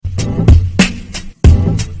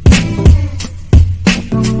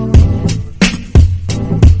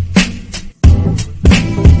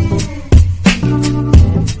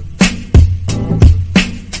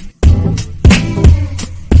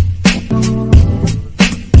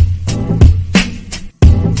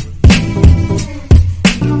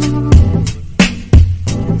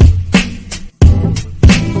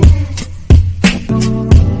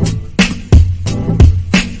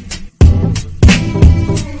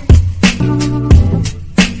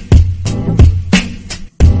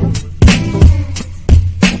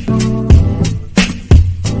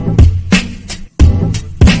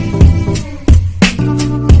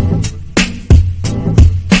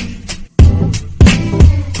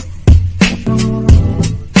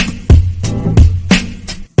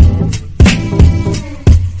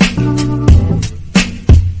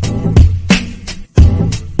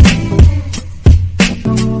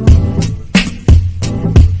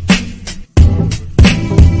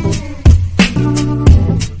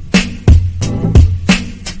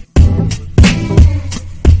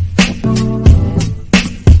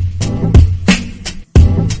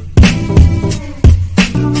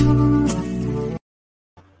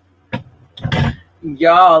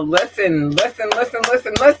Y'all, listen. It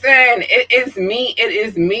is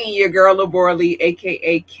me, your girl Laborly,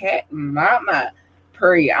 aka Cat Mama.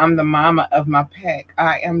 Purry, I'm the mama of my pack.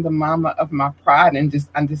 I am the mama of my pride, and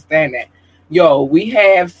just understand that. Yo, we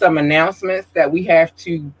have some announcements that we have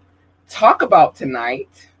to talk about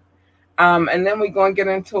tonight. And then we're gonna get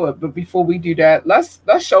into it. But before we do that, let's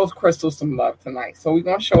show Crystal some love tonight. So we're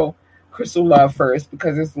gonna show Crystal love first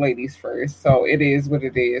because it's ladies first. So it is what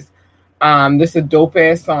it is. This is a dope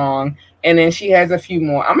ass song, and then she has a few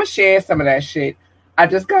more. I'm gonna share some of that shit. I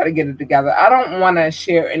just gotta get it together. I don't want to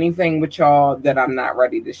share anything with y'all that I'm not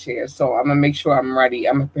ready to share. So I'm gonna make sure I'm ready.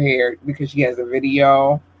 I'm prepared because she has a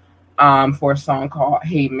video for a song called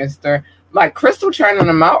 "Hey Mister." Like Crystal churning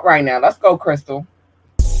them out right now. Let's go, Crystal.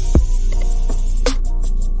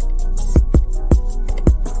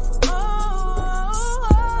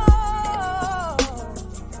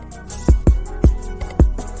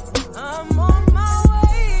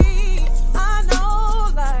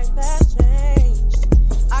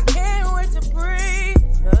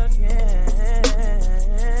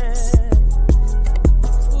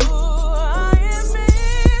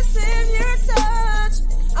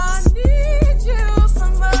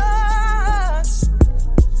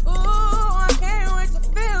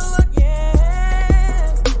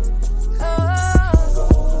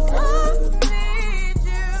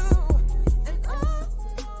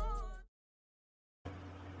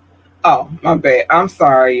 Oh, my bad. I'm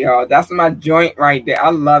sorry, y'all. That's my joint right there. I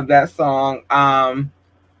love that song.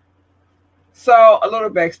 So a little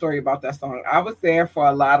backstory about that song. I was there for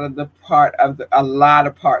a lot of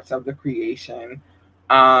parts of the creation.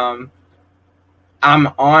 I'm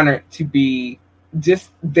honored to be just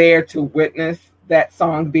there to witness that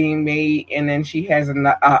song being made, and then she has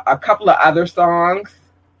a couple of other songs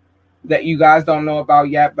that you guys don't know about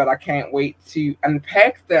yet, but I can't wait to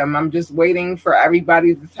unpack them. I'm just waiting for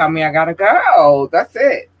everybody to tell me I gotta go. That's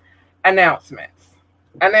it. Announcements.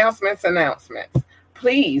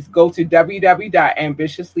 Please go to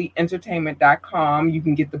www.ambitiouslyentertainment.com. You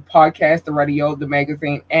can get the podcast, the radio, the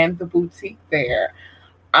magazine, and the boutique there.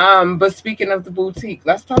 But speaking of the boutique,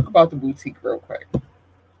 let's talk about the boutique real quick.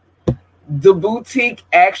 The boutique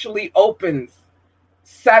actually opens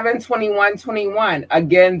 7/21/21.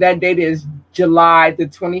 Again, that date is July the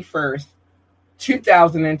 21st,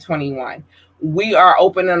 2021. We are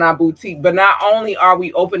opening our boutique, but not only are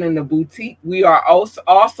we opening the boutique, we are also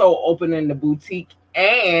opening the boutique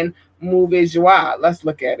and Move Joie. Let's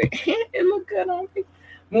look at it. It look good on me.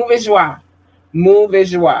 Move Joie. Move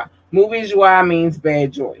Joie means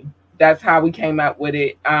bad joy. That's how we came up with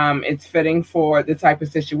it. It's fitting for the type of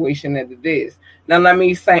situation that it is. Now, let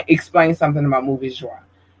me explain something about Move Joie.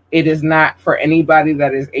 It is not for anybody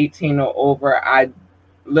that is 18 or over.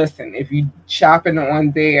 Listen, if you shopping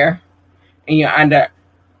on there and you're under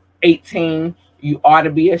 18, you ought to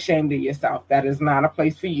be ashamed of yourself. That is not a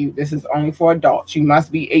place for you. This is only for adults. You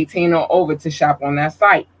must be 18 or over to shop on that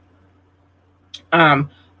site.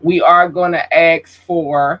 We are going to ask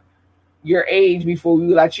for your age before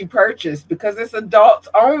we let you purchase because it's adults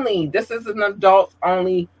only. This is an adults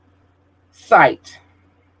only site.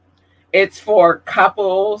 It's for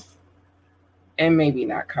couples and maybe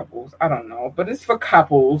not couples. I don't know, but it's for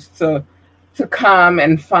couples to come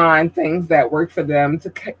and find things that work for them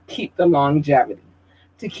to keep the longevity,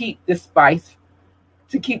 to keep the spice,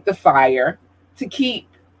 to keep the fire, to keep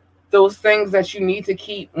those things that you need to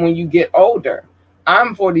keep when you get older.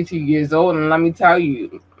 I'm 42 years old, and let me tell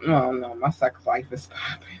you, no, my sex life is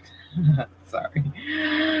popping. Sorry.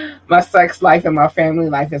 My sex life and my family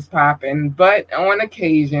life is popping. But on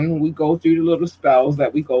occasion, we go through the little spells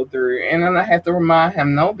that we go through. And then I have to remind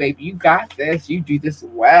him, no, baby, you got this. You do this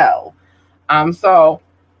well. So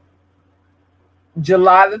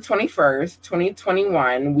July the 21st,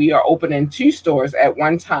 2021, we are opening 2 stores at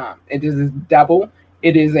one time. It is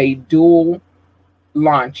a dual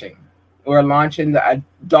launching. We're launching the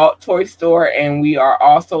adult toy store, and we are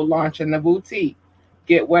also launching the boutique.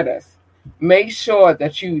 Get with us. Make sure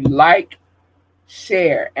that you like,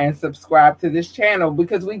 share, and subscribe to this channel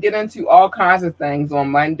because we get into all kinds of things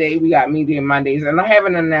on Monday. We got Media Mondays, and I have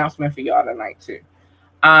an announcement for y'all tonight too.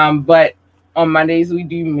 But on Mondays, we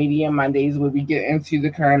do Media Mondays where we get into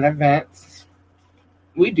the current events.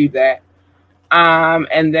 We do that.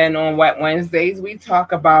 And then on Wet Wednesdays, we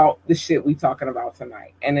talk about the shit we talking about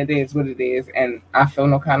tonight. And it is what it is. And I feel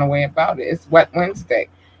no kind of way about it. It's Wet Wednesday.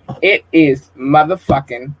 It is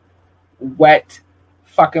motherfucking Wet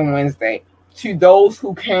fucking Wednesday. To those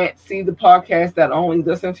who can't see the podcast, that only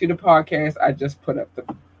listen to the podcast, I just put up the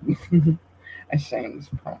a shameless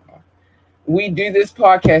promo. We do this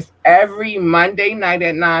podcast every Monday night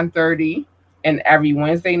at 9:30 and every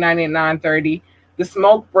Wednesday night at 9:30. The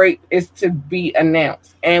smoke break is to be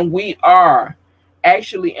announced, and we are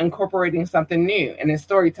actually incorporating something new, and it's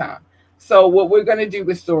story time. So what we're going to do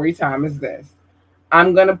with story time is this.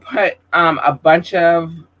 I'm going to put a bunch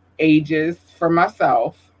of ages for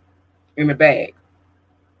myself in a bag.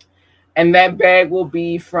 And that bag will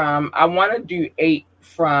be I want to do 8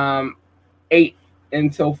 from 8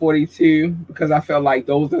 until 42, because I feel like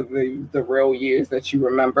those are the real years that you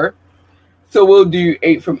remember. So we'll do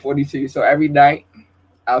 8 from 42. So every night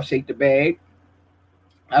I'll shake the bag.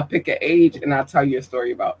 I'll pick an age and I'll tell you a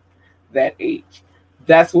story about that age.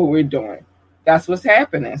 That's what we're doing. That's what's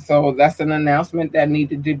happening. So that's an announcement that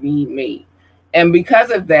needed to be made. And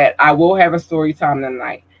because of that, I will have a story time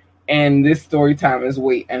tonight. And this story time is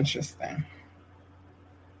way interesting.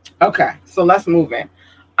 Okay, so let's move in.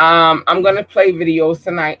 I'm going to play videos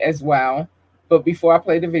tonight as well. But before I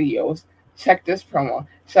play the videos, check this promo.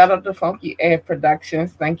 Shout out to Funky Ed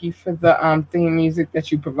Productions. Thank you for the theme music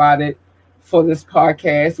that you provided for this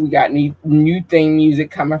podcast. We got new theme music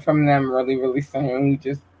coming from them really, really soon. We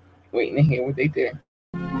just waiting to hear what they do.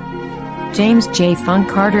 James J. Funk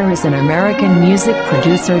Carter is an American music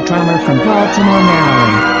producer drummer from Baltimore,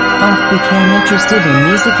 Maryland. Funk became interested in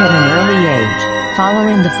music at an early age,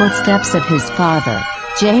 following the footsteps of his father,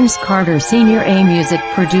 James Carter Sr., a music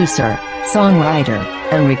producer, songwriter,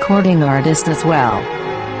 and recording artist as well.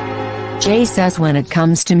 Jay says when it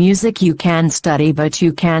comes to music you can study but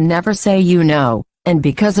you can never say you know, and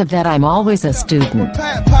because of that I'm always a student. So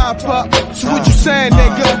what you saying,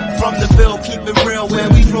 nigga? From the bill, keep it real where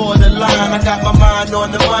we draw the line. I got my mind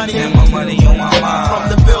on the money and my money on my mind. From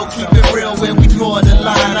the bill, keep it real where we draw the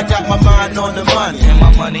line. I got my mind on the money and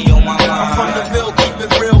my money on my mind. From the bill, keep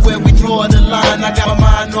it real where we draw the line. I got my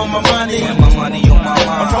mind on my money and my money on my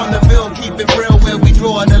mind. From the bill, keep it real where we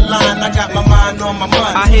draw the line. I got my mind on my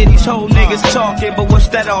money. I hear these whole niggas talking, but what's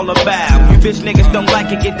that all about? You bitch niggas don't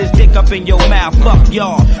like it, get this dick up in your mouth. Fuck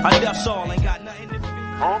y'all, that's all, ain't got nothing to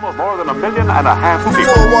home of more than 1.5 million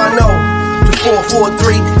people. 410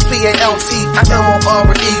 443 CALT,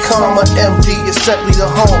 comma MD, assembly the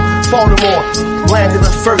home. Baltimore, land of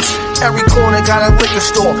the first. Every corner got a liquor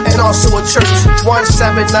store and also a church.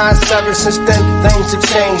 1797, since then things have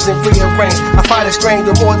changed and rearranged. I find it strange,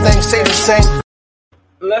 the more things stay the same.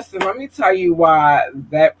 Listen, let me tell you why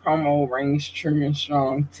that promo rings true and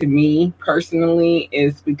strong to me personally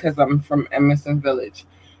is because I'm from Emerson Village.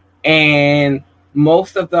 And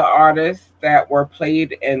most of the artists that were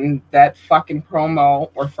played in that fucking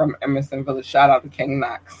promo were from Emerson Village. Shout out to King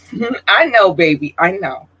Knox. I know, baby. I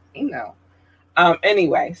know.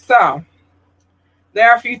 Anyway, so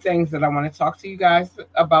there are a few things that I want to talk to you guys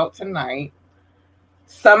about tonight.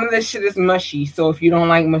 Some of this shit is mushy, so if you don't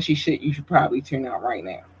like mushy shit, you should probably tune out right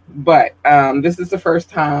now. But this is the first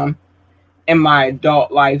time in my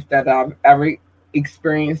adult life that I've ever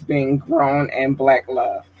experienced being grown in Black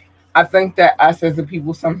love. I think that us as a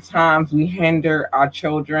people, sometimes we hinder our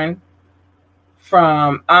children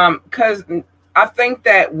from, because I think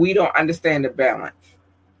that we don't understand the balance.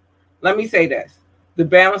 Let me say this. The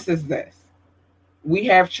balance is this. We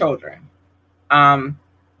have children. Our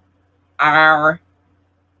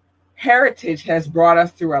heritage has brought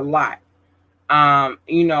us through a lot. A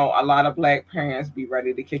lot of Black parents be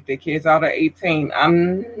ready to kick their kids out at 18.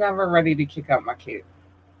 I'm never ready to kick out my kid.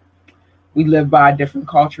 We live by a different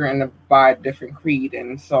culture and by a different creed.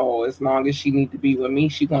 And so as long as she needs to be with me,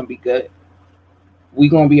 she's going to be good. We're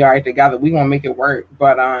going to be all right together. We're going to make it work.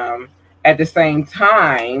 But at the same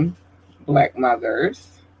time, Black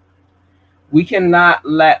mothers, we cannot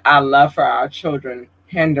let our love for our children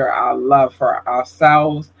hinder our love for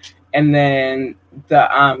ourselves and then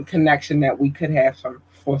the connection that we could have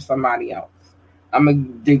for somebody else. I'm going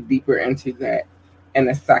to dig deeper into that in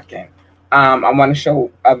a second. I want to show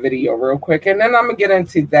a video real quick, and then I'm going to get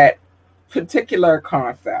into that particular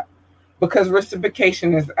concept because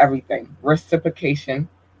reciprocation is everything. Reciprocation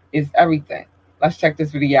is everything. Let's check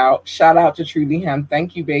this video out. Shout out to Truly Him.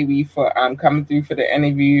 Thank you, baby, for coming through for the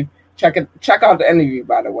interview. Check out the interview,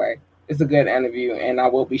 by the way. It's a good interview, and I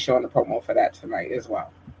will be showing the promo for that tonight as well.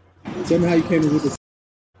 Tell me how you came in with the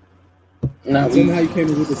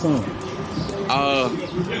song.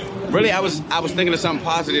 Really, I was thinking of something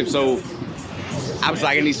positive, so I was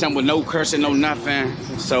like, I need something with no cursing, no nothing.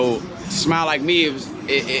 So Smile Like Me,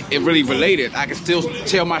 it really related. I can still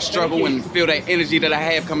tell my struggle and feel that energy that I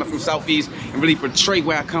have coming from Southeast and really portray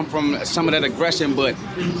where I come from, some of that aggression, but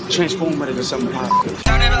transform it into something positive.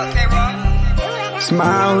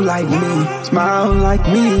 Smile like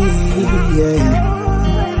me, yeah.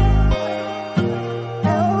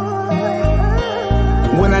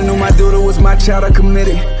 When I knew my daughter was my child, I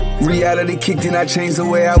committed. Reality kicked in, I changed the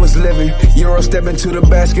way I was living. Euro step into the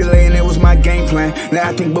basket lane, it was my game plan. Now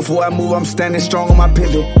I think before I move, I'm standing strong on my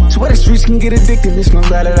pivot. Swear the streets can get addicted, it's no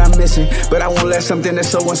lie that I'm missing. But I won't let something that's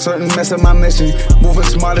so uncertain mess up my mission. Moving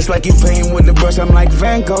smart, it's like you playing with the brush, I'm like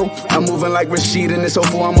Van Gogh. I'm moving like Rashid in this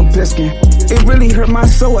 04, I'm a Piskin. It really hurt my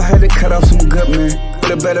soul, I had to cut off some good men.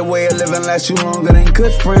 But a better way of living lasts you longer than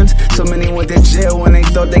good friends. So many went to jail when they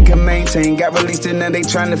thought they could maintain. Got released and now they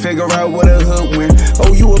trying to figure out what a hood win.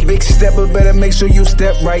 Oh, you a big step, but better make sure you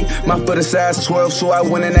step right. My foot is size 12, so I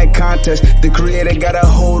win in that contest. The creator got a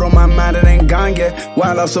hold on my mind, it ain't gone yet. Why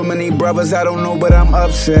I lost so many brothers, I don't know, but I'm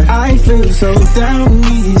upset. I feel so down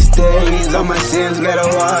these days. All my sins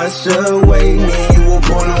gotta wash away me. You were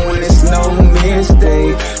born when it's no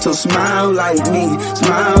mistake. So smile like me,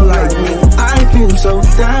 smile like me. I feel so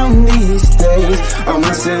down these days. All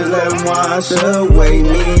my sins, let them wash away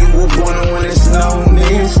me. You were born when it's no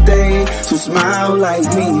mistake. So smile like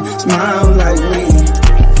me, smile like me.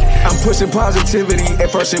 I'm pushing positivity.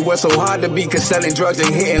 At first it was so hard to be, cause selling drugs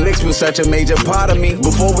and hitting licks was such a major part of me.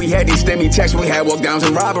 Before we had these stimmy checks, we had walk downs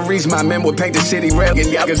and robberies. My men would paint the city red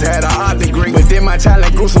and y'all had an art degree. But then my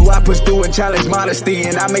talent grew, so I pushed through and challenged modesty.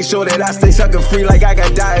 And I make sure that I stay sucker free like I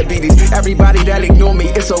got diabetes. Everybody that ignore me,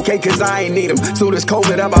 it's okay cause I ain't need them. So this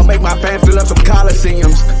COVID up, I'll make my fan fill up some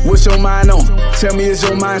coliseums. What's your mind on? Tell me, is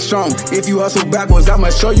your mind strong? If you hustle backwards,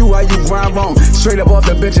 I'ma show you how you grind wrong. Straight up off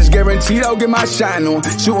the benches, guaranteed I'll get my shine on.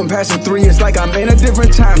 Shooting passing three, it's like I'm in a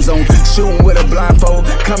different time zone. Shooting with a blindfold,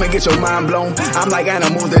 come and get your mind blown. I'm like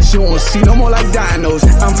animals that you won't see no more like dinos.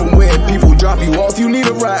 I'm from where people drop you off, you need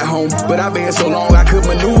a ride home. But I've been here so long, I could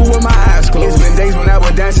maneuver with my eyes closed. It's been days when I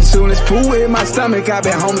was dancing soon as pool hit my stomach. I've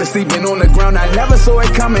been homeless, sleeping on the ground, I never saw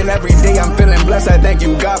it coming. Every day I'm feeling blessed, I thank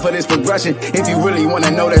you God for this progression. If you really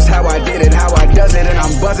wanna know, that's how I did it, how I does it. And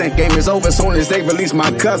I'm buzzing, game is over soon as they release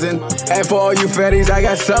my cousin. And for all you fatties, I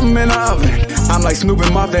got something in the oven. I'm like Snoop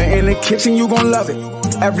and Martha in the kitchen, you gon' love it.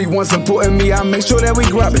 Everyone supporting me, I make sure that we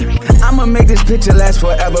grab it. I'ma make this picture last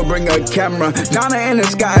forever, bring a camera. Donna in the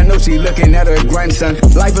sky, I know she looking at her grandson.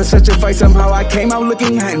 Life is such a fight, somehow I came out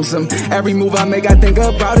looking handsome. Every move I make, I think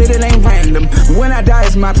about it, it ain't random. When I die,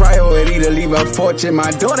 it's my priority to leave a fortune.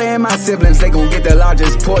 My daughter and my siblings, they gon' get the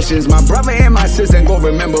largest portions. My brother and my sister gon'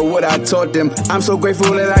 remember what I taught them. I'm so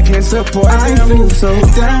grateful that I can support them. I feel so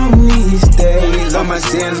down these days. All my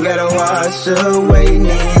sins gotta wash away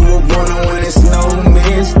me. You were born when it's no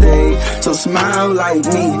mistake. So smile like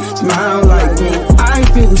me, smile like me. I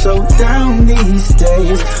feel so down these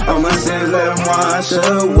days. All my sins, let them wash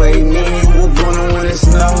away me. You were born when it's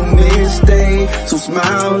no mistake. So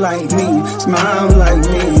smile like me, smile like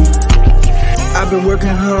me. I've been working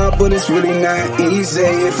hard, but it's really not easy.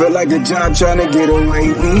 It felt like a job trying to get away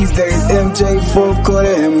these days. MJ, fourth quarter,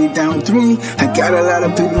 and we down 3. I got a lot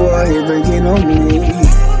of people out here breaking on me.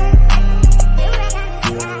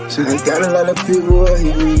 So I got a lot of people out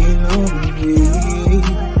here breaking on me.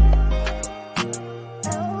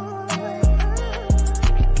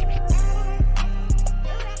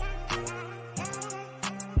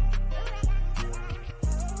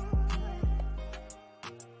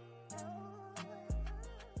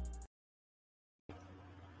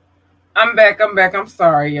 I'm back. I'm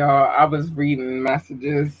sorry, y'all. I was reading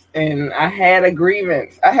messages and I had a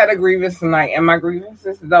grievance. Tonight, and my grievance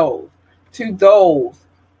is to those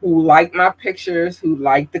who like my pictures, who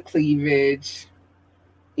like the cleavage.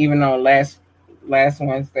 Even though last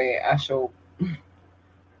Wednesday I showed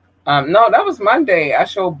no, that was Monday. I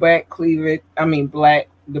showed black cleavage.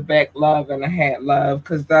 The back love and the hat love,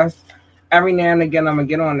 because that's every now and again I'm gonna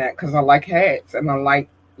get on that because I like hats and I like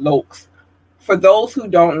lokes. For those who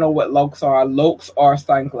don't know what lokes are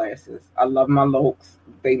sunglasses. I love my lokes.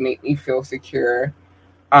 They make me feel secure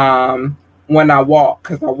when I walk,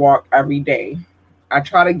 because I walk every day. I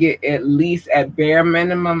try to get at least at bare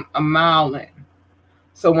minimum a mile in.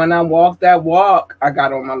 So when I walk that walk, I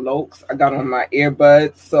got on my lokes, I got on my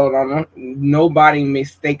earbuds, so nobody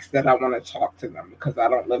mistakes that I want to talk to them, because I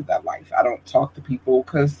don't live that life. I don't talk to people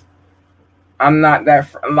because I'm not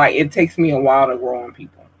that it takes me a while to grow on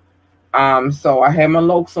people. So I have my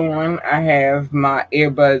lokes on, I have my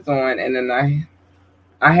earbuds on, and then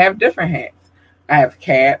I have different hats. I have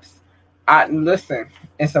caps. Listen,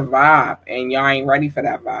 it's a vibe, and y'all ain't ready for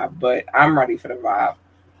that vibe, but I'm ready for the vibe.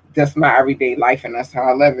 That's my everyday life, and that's how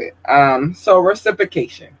I live it. So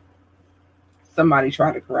reciprocation. Somebody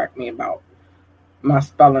tried to correct me about my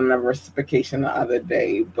spelling of reciprocation the other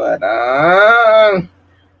day, but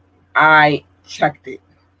I checked it.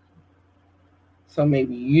 So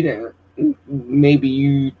maybe you didn't. Maybe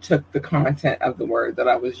you took the content of the word that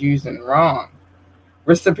I was using wrong.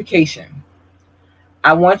 Reciprocation.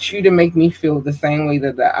 I want you to make me feel the same way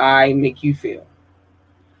that I make you feel.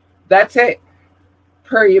 That's it.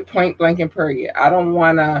 Period, point blank and period. I don't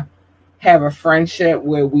want to have a friendship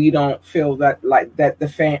where we don't feel that like that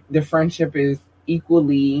the friendship is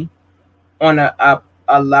equally on a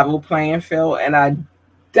level playing field, and I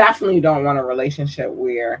definitely don't want a relationship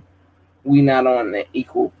where we not on the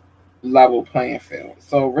equal level playing field.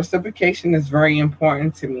 So reciprocation is very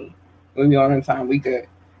important to me. When we on in time, we good.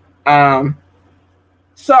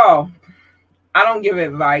 So I don't give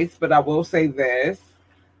advice, but I will say this.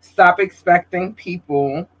 Stop expecting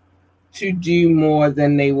people to do more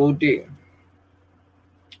than they will do.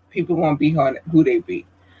 People won't be who they be.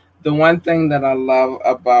 The one thing that I love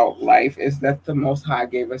about life is that the Most High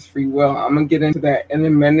gave us free will. I'm going to get into that in a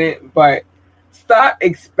minute, but stop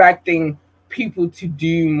expecting people to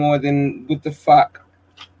do more than what the fuck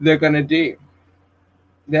they're going to do.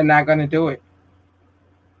 They're not going to do it.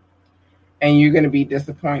 And you're going to be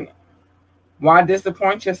disappointed. Why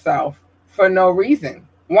disappoint yourself for no reason?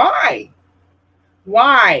 Why?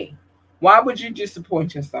 Why would you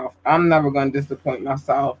disappoint yourself? I'm never going to disappoint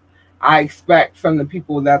myself. I expect from the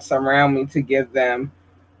people that surround me to give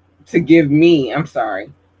me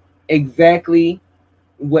exactly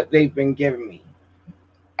what they've been giving me.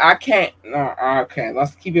 I can't. Okay,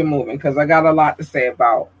 let's keep it moving because I got a lot to say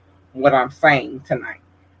about what I'm saying tonight.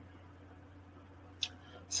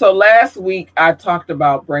 So last week I talked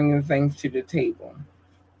about bringing things to the table.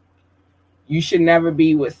 You should never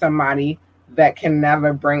be with somebody that can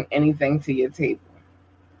never bring anything to your table.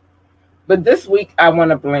 But this week I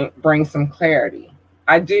want to bring some clarity.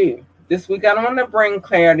 I do. This week I want to bring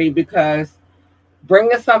clarity because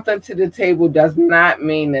bringing something to the table does not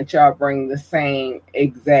mean that y'all bring the same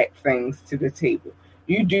exact things to the table.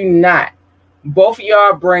 You do not. Both of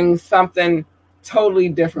y'all bring something totally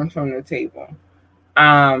different from the table.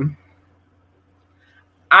 I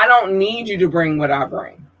don't need you to bring what I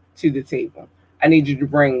bring to the table. I need you to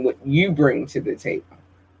bring what you bring to the table.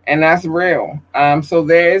 And that's real. So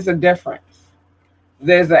there is a difference.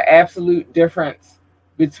 There's an absolute difference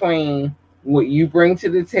between what you bring to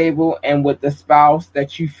the table and what the spouse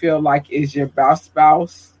that you feel like is your best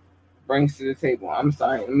spouse brings to the table. I'm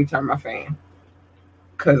sorry. Let me turn my fan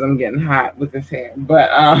because I'm getting hot with this hair. But,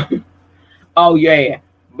 oh, yeah.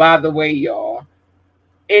 By the way, y'all,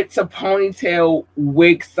 it's a ponytail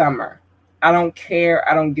wig summer. I don't care.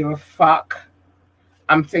 I don't give a fuck.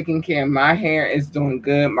 I'm taking care of my hair. It's doing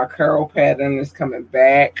good. My curl pattern is coming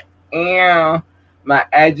back. And my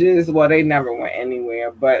edges, well, they never went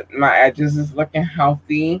anywhere, but my edges is looking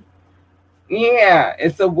healthy. Yeah,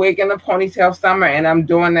 it's a wig and a ponytail summer, and I'm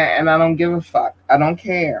doing that, and I don't give a fuck. I don't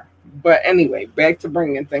care. But anyway, back to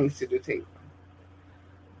bringing things to the table.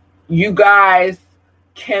 You guys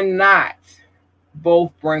cannot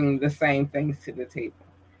both bring the same things to the table.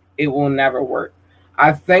 It will never work.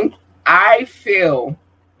 I feel,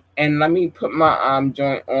 and let me put my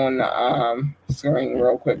joint on the screen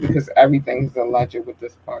real quick because everything's alleged with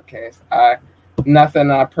this podcast.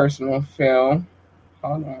 Nothing I personal feel.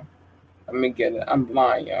 Hold on. Let me get it. I'm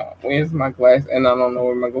blind, y'all. Where's my glass? And I don't know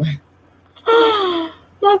where my glass.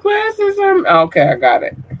 My glasses are. Okay, I got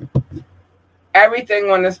it.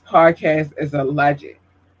 Everything on this podcast is alleged.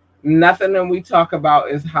 Nothing that we talk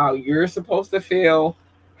about is how you're supposed to feel,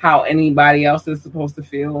 how anybody else is supposed to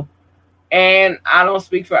feel. And I don't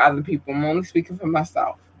speak for other people. I'm only speaking for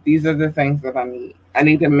myself. These are the things that I need. I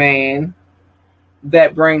need a man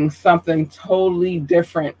that brings something totally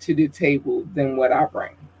different to the table than what I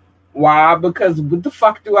bring. Why? Because what the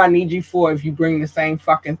fuck do I need you for if you bring the same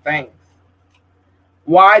fucking things?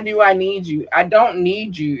 Why do I need you? I don't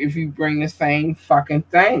need you if you bring the same fucking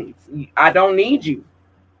things. I don't need you.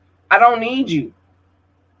 I don't need you.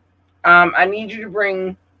 I need you to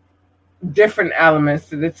bring different elements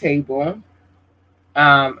to the table.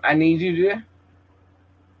 I need you to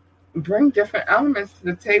bring different elements to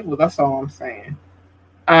the table. That's all I'm saying.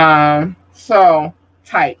 So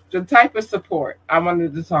the type of support. I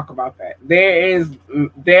wanted to talk about that.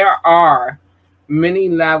 There are many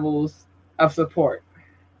levels of support.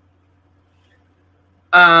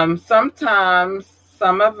 Sometimes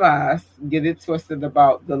some of us get it twisted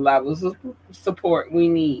about the levels of support we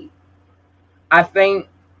need. I think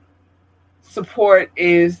support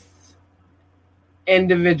is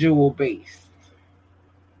individual based.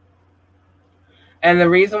 And the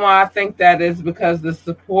reason why I think that is because the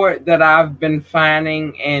support that I've been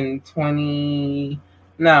finding in let me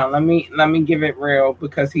give it real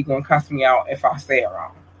because he's gonna cuss me out if I say it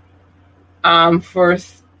wrong. For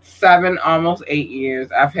 7, almost 8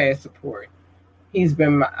 years, I've had support. He's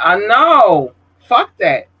been I know, fuck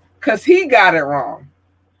that, because he got it wrong.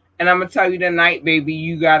 And I'm going to tell you tonight, baby,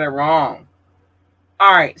 you got it wrong.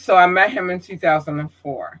 All right, so I met him in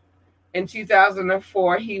 2004. In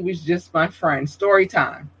 2004, he was just my friend. Story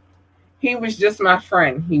time. He was just my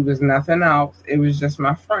friend. He was nothing else. It was just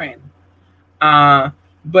my friend.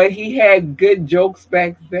 But he had good jokes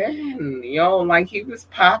back then. Like he was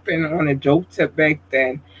popping on a joke tip back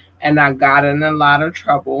then. And I got in a lot of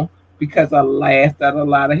trouble because I laughed at a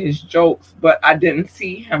lot of his jokes. But I didn't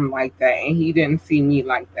see him like that. And he didn't see me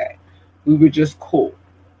like that. We were just cool.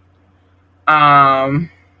 So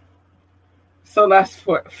let's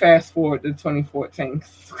fast forward to 2014.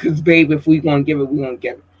 Because, babe, if we're going to give it, we're going to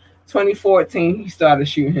give it. 2014, he started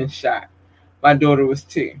shooting his shot. My daughter was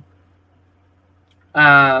 2.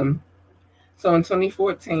 So in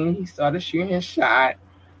 2014, he started shooting his shot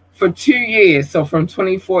for 2 years. So from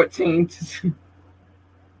 2014 to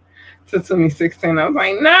 2016, I was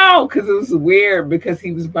like, no, because it was weird because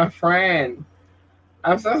he was my friend.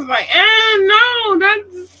 So I was like, no,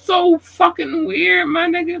 that's so fucking weird, my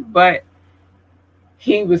nigga. But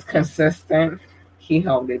he was consistent. He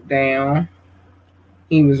held it down.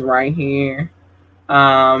 He was right here.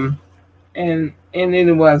 And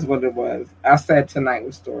it was what it was. I said tonight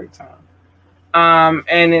was story time.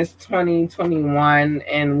 And it's 2021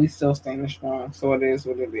 and we still standing strong. So it is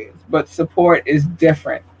what it is. But support is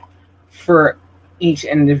different for each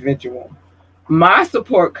individual. My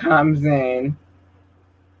support comes in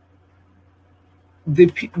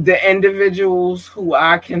the individuals who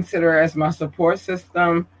I consider as my support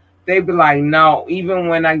system. They be like, no, even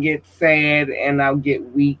when I get sad and I'll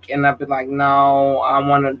get weak and I'll be like, no,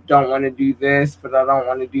 don't want to do this, but I don't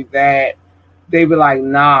want to do that. They be like,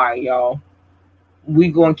 nah, yo, we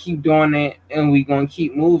going to keep doing it and we going to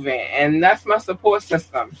keep moving. And that's my support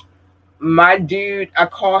system. My dude, I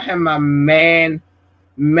call him my man,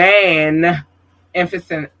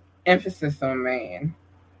 emphasis on man.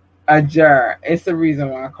 Ajur. It's the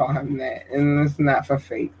reason why I call him that. And it's not for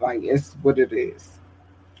fake. Like, it's what it is.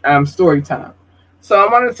 Story time. So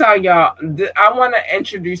I want to tell y'all, I want to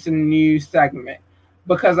introduce a new segment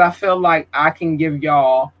because I feel like I can give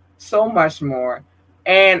y'all so much more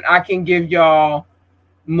and I can give y'all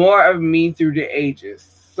more of me through the ages.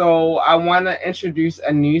 So I want to introduce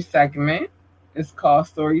a new segment. It's called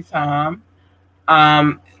Story Time.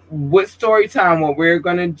 With Story Time, what we're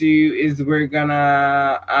going to do is we're going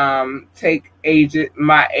to take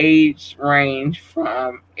my age range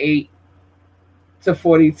from 8 to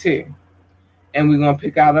 42. And we're going to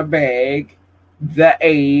pick out a bag, the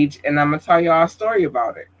age, and I'm going to tell y'all a story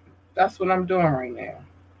about it. That's what I'm doing right now.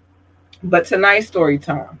 But tonight's story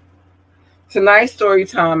time. Tonight's story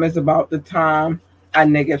time is about the time a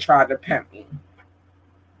nigga tried to pimp me.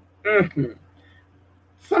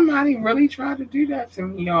 Somebody really tried to do that to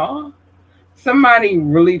me, y'all. Somebody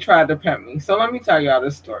really tried to pimp me. So let me tell y'all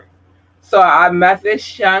this story. So I met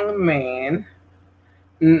this young man.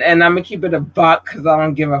 And I'm going to keep it a buck because I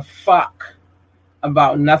don't give a fuck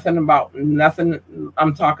about nothing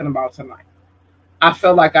I'm talking about tonight. I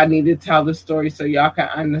feel like I need to tell the story so y'all can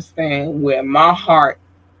understand where my heart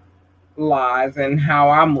lies and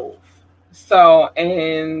how I move. So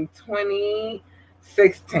in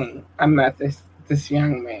 2016, I met this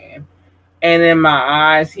young man. And in my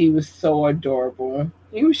eyes, he was so adorable.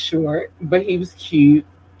 He was short, but he was cute.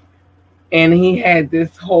 And he had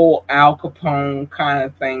this whole Al Capone kind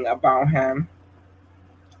of thing about him.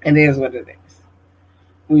 It is what it is.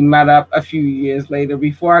 We met up a few years later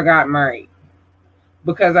before I got married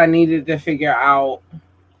because I needed to figure out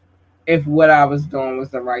if what I was doing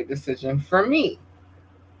was the right decision for me.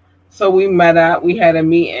 So we met up, we had a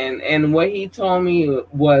meeting, and what he told me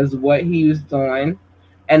was what he was doing.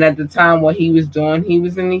 And at the time, what he was doing, he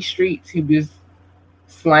was in these streets. He was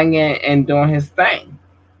slanging and doing his thing.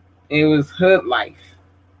 It was hood life.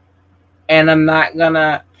 And I'm not going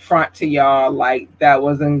to front to y'all like that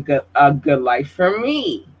wasn't a good life for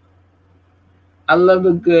me. I love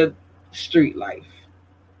a good street life.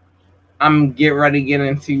 I'm getting ready to get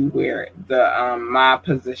into where my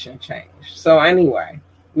position changed. So anyway,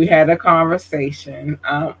 we had a conversation.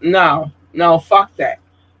 No, fuck that.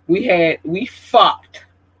 We fucked.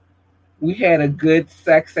 We had a good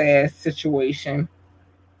sex ass situation.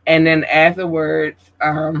 And then afterwards,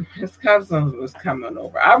 his cousin was coming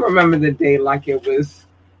over. I remember the day like it was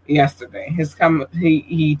yesterday.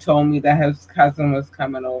 He told me that his cousin was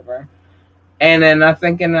coming over. And then I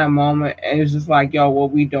think in that moment, it was just like, yo, what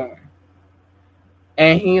we doing?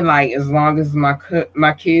 And he like, as long as my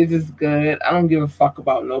kids is good, I don't give a fuck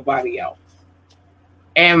about nobody else.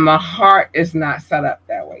 And my heart is not set up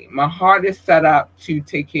that way. My heart is set up to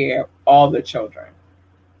take care of all the children.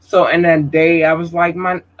 So in that day, I was like,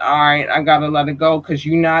 all right, I gotta let it go, because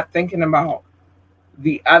you're not thinking about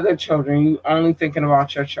the other children. You only thinking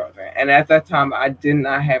about your children. And at that time, I did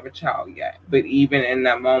not have a child yet. But even in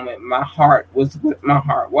that moment, my heart was what my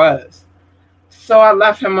heart was. So I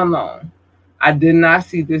left him alone. I did not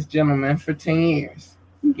see this gentleman for 10 years.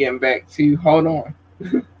 Getting back to, hold on,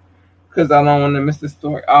 because I don't want to miss the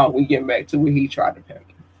story. Oh, we getting back to where he tried to pimp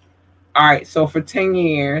me. All right, so for 10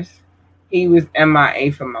 years, he was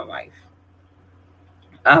MIA for my life.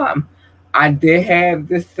 I did have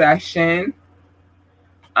this session.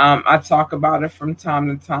 I talk about it from time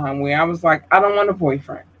to time, where I was like, I don't want a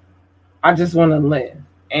boyfriend. I just want to live.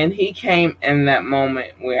 And he came in that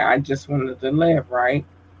moment where I just wanted to live, right?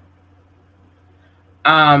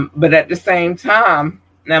 But at the same time,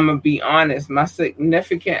 and I'm going to be honest, my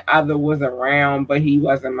significant other was around, but he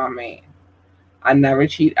wasn't my man. I never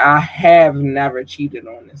cheated. I have never cheated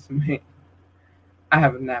on this man. I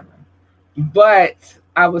have never. But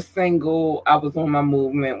I was single. I was on my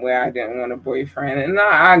movement where I didn't want a boyfriend. And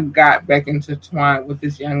I got back intertwined with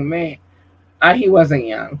this young man. He wasn't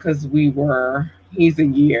young, because he's a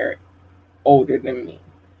year older than me.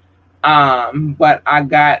 But I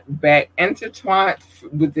got back intertwined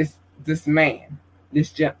with this man.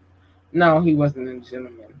 No, he wasn't a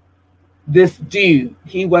gentleman. This dude,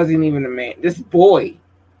 he wasn't even a man. This boy,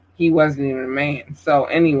 he wasn't even a man. So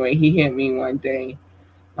anyway, he hit me one day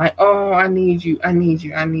like, oh, I need you.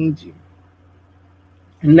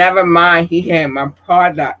 Never mind, he had my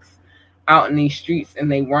products out in these streets and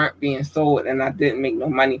they weren't being sold, and I didn't make no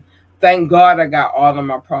money. Thank God I got all of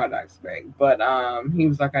my products back. But he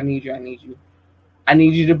was like, I need you. I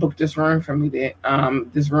need you to book this room for me.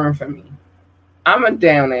 I'm a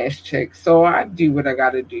down ass chick, so I do what I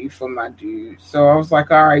gotta do for my dude. So I was like,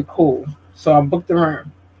 all right, cool. So I booked the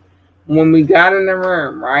room. When we got in the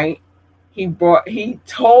room, right, he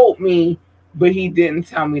told me, but he didn't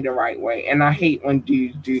tell me the right way. And I hate when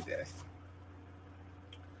dudes do this.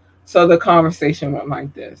 So the conversation went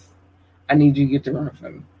like this. I need you to get the room for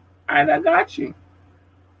me. All right, I got you.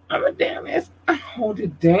 I'm a damn ass. I hold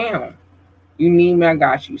it down. You need me, I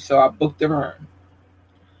got you. So I booked the room.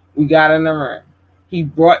 We got in the room. He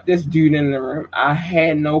brought this dude in the room. I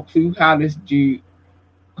had no clue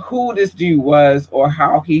who this dude was or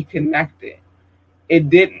how he connected. It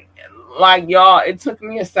didn't, like, y'all, it took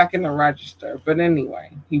me a second to register. But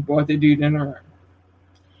anyway, he brought the dude in the room.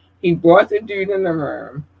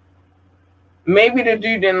 Maybe the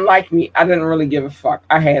dude didn't like me. I didn't really give a fuck.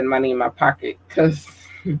 I had money in my pocket because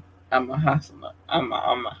I'm a hustler. I'm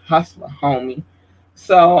a hustler, homie.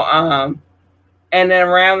 So, and then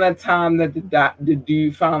around the time that the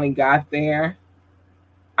dude finally got there,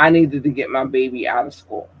 I needed to get my baby out of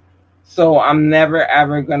school. So I'm never,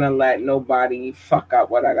 ever going to let nobody fuck up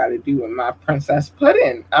what I got to do with my princess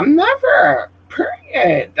pudding. I'm never,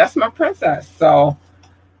 period. That's my princess. So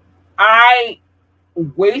I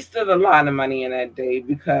wasted a lot of money in that day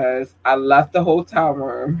because I left the hotel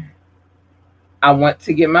room. I went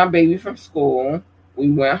to get my baby from school. We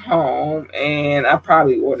went home, and I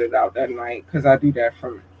probably ordered out that night because I do that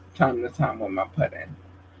from time to time with my pudding.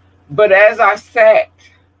 But as I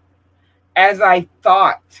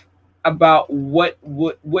thought about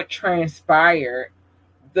what transpired,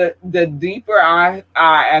 the deeper I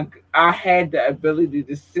had the ability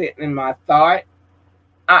to sit in my thought,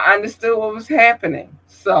 I understood what was happening.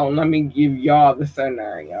 So let me give y'all the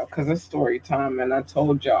scenario because it's story time, and I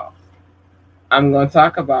told y'all I'm going to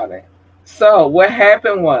talk about it. So what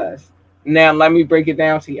happened was, now let me break it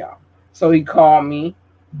down to y'all. So he called me,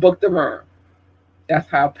 booked the room. That's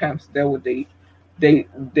how pimps deal with their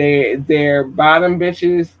bottom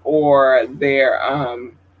bitches or their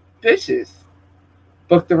bitches.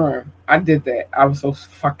 Booked the room. I did that. I was so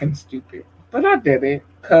fucking stupid, but I did it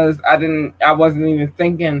because I wasn't even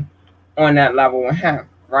thinking on that level with him,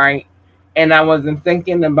 right? And I wasn't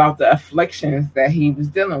thinking about the afflictions that he was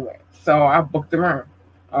dealing with. So I booked the room.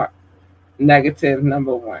 Negative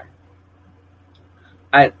number one.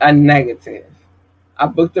 A negative. I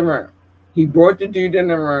booked the room. He brought the dude in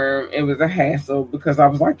the room. It was a hassle because I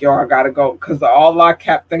was like, yo, I gotta go. Because all I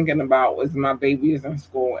kept thinking about was my baby is in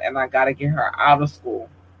school and I gotta get her out of school.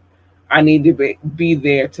 I need to be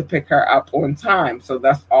there to pick her up on time. So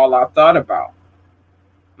that's all I thought about.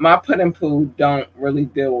 My pudding poo don't really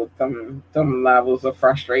deal with them levels of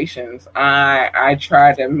frustrations. I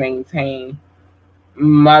try to maintain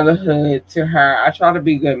motherhood to her. I try to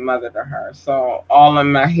be a good mother to her. So all in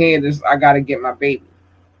my head is I got to get my baby.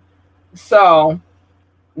 So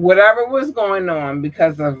whatever was going on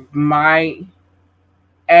because of my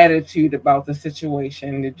attitude about the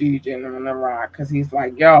situation. The dude didn't want to ride because he's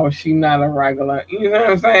like, yo, she not a regular. You know what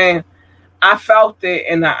I'm saying? I felt it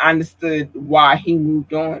and I understood why he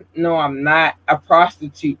moved on. No, I'm not a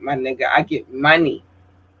prostitute, my nigga. I get money.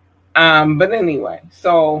 But anyway,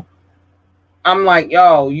 so I'm like,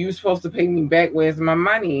 yo, you supposed to pay me back. Where's my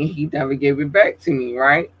money? And he never gave it back to me,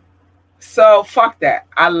 right? So fuck that.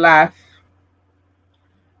 I left.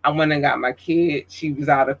 I went and got my kid. She was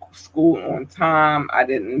out of school on time. I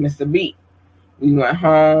didn't miss a beat. We went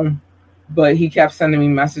home, but he kept sending me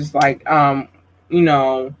messages like, you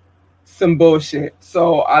know, some bullshit.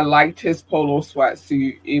 So I liked his polo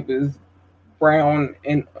sweatsuit. It was brown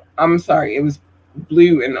and it was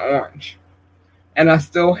blue and orange. And I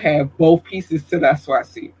still have both pieces to that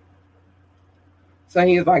sweatsuit. So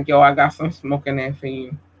he's like, yo, I got some smoke in there for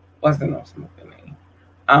you. Wasn't no smoke in there.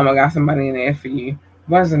 I got some money in there for you.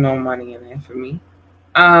 Wasn't no money in there for me.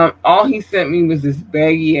 All he sent me was this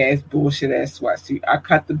baggy ass bullshit ass sweatsuit. I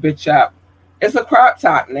cut the bitch up. It's a crop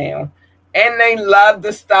top now. And they love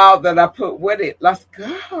the style that I put with it. Let's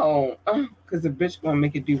go. Because the bitch gonna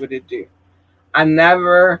make it do what it do. I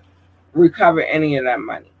never recover any of that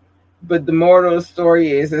money. But the moral of the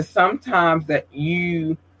story is that sometimes that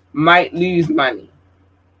you might lose money.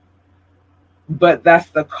 But that's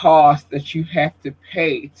the cost that you have to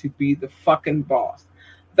pay to be the fucking boss.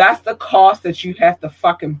 That's the cost that you have to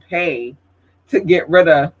fucking pay to get rid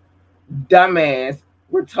of dumbass,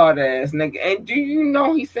 retarded ass nigga. And do you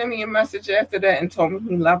know he sent me a message after that and told me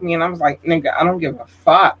he loved me? And I was like, nigga, I don't give a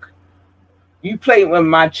fuck. You played with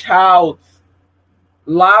my child's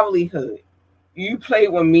livelihood. You played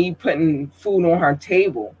with me putting food on her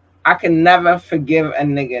table. I can never forgive a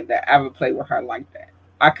nigga that ever played with her like that.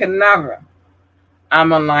 I can never.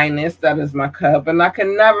 I'm a lioness. That is my cub. And I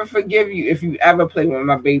can never forgive you if you ever play with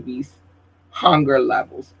my baby's hunger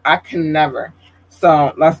levels. I can never.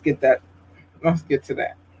 So let's get to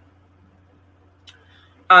that.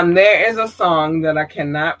 There is a song that I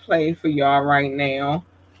cannot play for y'all right now,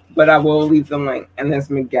 but I will leave the link. And it's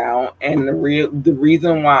Miguel. And the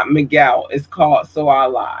reason why Miguel is called So I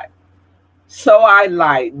Lied. So I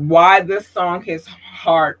Lied. Why this song hits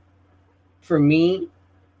hard for me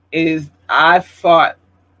is I fought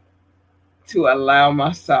to allow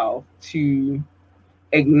myself to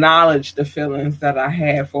acknowledge the feelings that I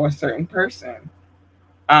had for a certain person.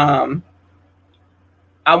 I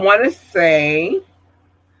want to say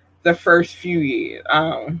the first few years.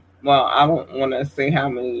 Well, I don't want to say how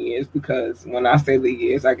many years because when I say the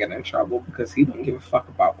years, I get in trouble because he don't give a fuck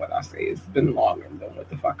about what I say. It's been longer than what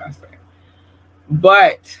the fuck I say.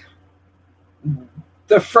 But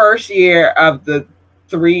the first year of the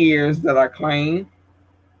 3 years that I claimed,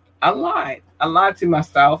 I lied. I lied to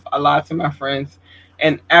myself. I lied to my friends.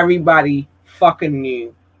 And everybody fucking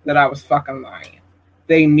knew that I was fucking lying.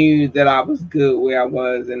 They knew that I was good where I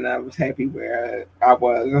was and I was happy where I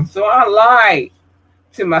was. And so I lied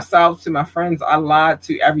to myself, to my friends. I lied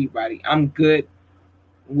to everybody. I'm good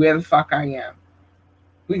where the fuck I am.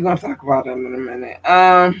 We're going to talk about them in a minute.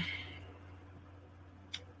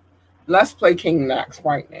 Let's play King Knox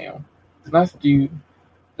right now.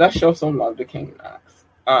 Let's show some love to King Knox.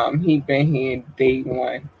 He been here day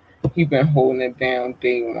one. He been holding it down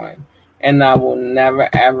day one. And I will never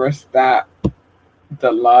ever stop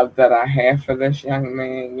the love that I have for this young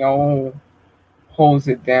man. Yo, holds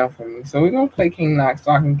it down for me. So we're going to play King Knox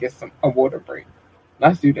so I can get a water break.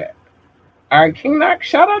 Let's do that. All right, King Knox.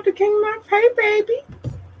 Shout out to King Knox. Hey, baby.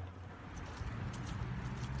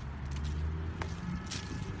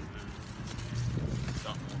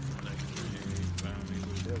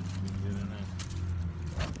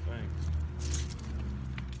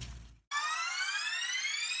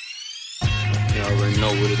 Know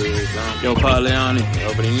what it is, yo. Parleone, you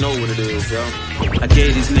already know what it is, yo. I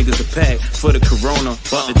gave these niggas a pack for the corona.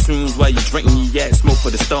 Bought the tunes while you drinking your yak, smoke for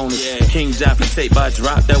the stoners. King Joffrey tape I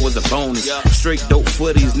dropped, that was a bonus. Straight dope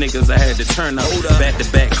for these niggas, I had to turn up. Back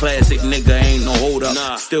to back classic, nigga, ain't no hold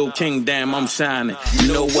up. Still king, damn, I'm shining.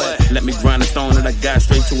 You know what? Let me grind the stone that I got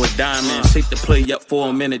straight to a diamond. Shape the play up for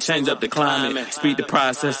a minute, change up the climate. Speed the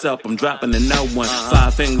process up, I'm dropping another one.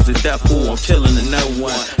 5 fingers of death, ooh, I'm killing another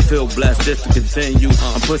one. Feel blessed just to continue.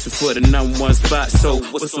 I'm pushing for the #1 spot, so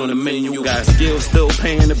what's on the menu? Got skills, still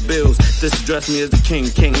paying the bills. Just address me as the king,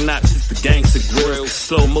 King Knox, it's the gangster grill.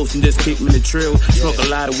 Slow motion, just keep me the trill. Smoke a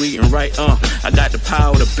lot of weed and right, I got the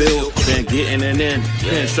power to build. Been getting it in,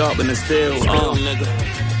 been sharpening steel,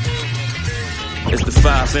 It's the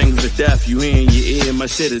 5 fingers of death, you in your ear. My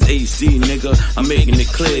shit is HD, nigga, I'm making it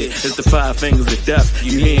clear. It's the 5 fingers of death,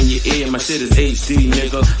 you in your ear. My shit is HD,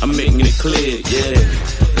 nigga, I'm making it clear, yeah.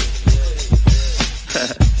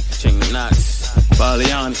 King Knox,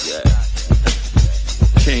 Barliani, yeah.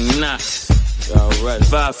 King Knox, y'all ready?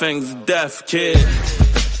 5 Fingers of Death, kid.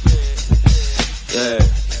 Yeah.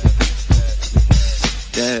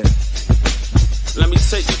 Yeah. Let me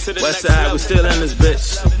take you to the West Side, level. We still in this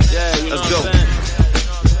bitch. Yeah, you know let's go.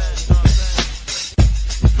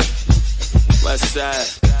 West Side,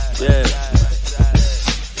 yeah.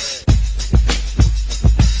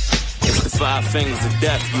 It's the 5 Fingers of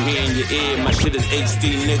Death. You hear in your ear, my shit is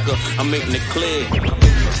HD, nigga. I'm making it clear.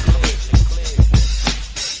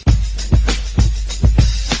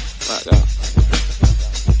 Fuck up.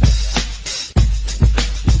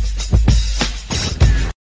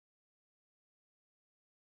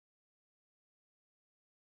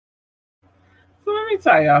 So let me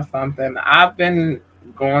tell y'all something. I've been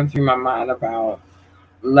going through my mind about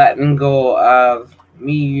letting go of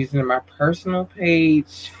me using my personal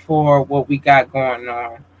page for what we got going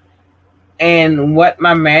on. And what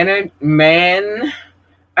my manager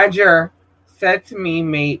said to me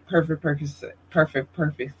made perfect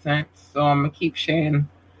sense. So I'm going to keep sharing,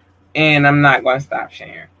 and I'm not going to stop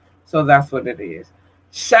sharing. So that's what it is.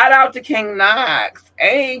 Shout out to King Knox.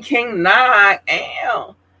 Hey, King Knox.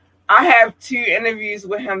 Ew. I have 2 interviews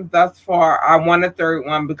with him thus far. I want a third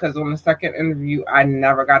one because on the second interview, I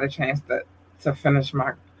never got a chance to finish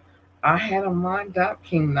my... I had him lined up,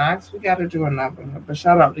 King Knox. We got to do another one, but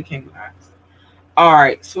shout out to King Knox. All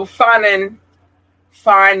right, so finding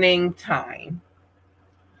time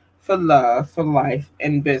for love, for life,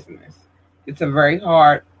 and business. It's a very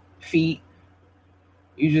hard feat.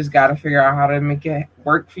 You just got to figure out how to make it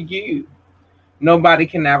work for you. Nobody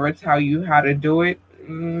can ever tell you how to do it.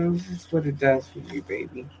 This is what it does for you,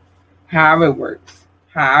 baby. However it works.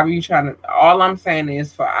 However you try to... All I'm saying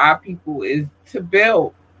is for our people is to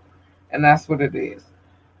build. And that's what it is.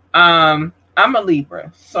 I'm a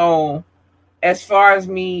Libra. So as far as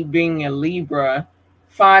me being a Libra,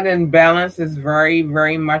 finding balance is very,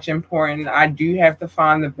 very much important. I do have to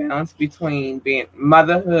find the balance between being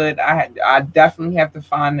motherhood. I definitely have to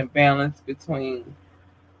find the balance between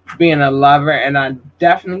being a lover, and I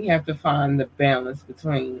definitely have to find the balance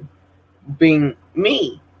between being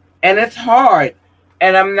me. And it's hard.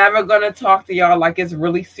 And I'm never going to talk to y'all like it's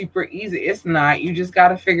really super easy. It's not. You just got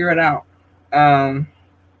to figure it out.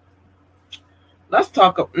 Let's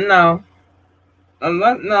talk. Let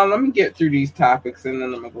me get through these topics, and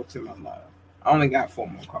then I'm going to go to my love. I only got 4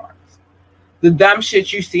 more cards. The dumb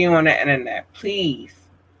shit you see on the internet. Please,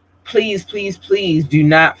 please, please, please do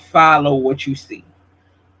not follow what you see.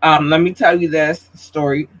 Let me tell you this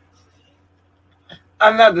story.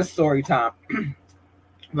 Another story time.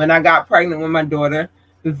 When I got pregnant with my daughter,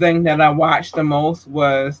 the thing that I watched the most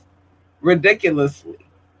was Ridiculously.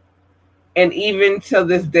 And even till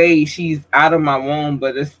this day, she's out of my womb,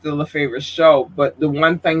 but it's still a favorite show. But the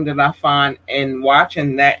one thing that I find in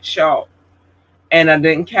watching that show, and I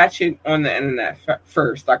didn't catch it on the internet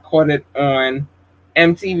first. I caught it on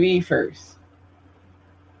MTV first.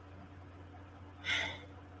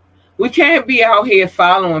 We can't be out here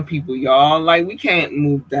following people, y'all. Like, we can't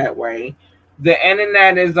move that way. The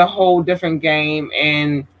internet is a whole different game,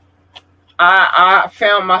 and I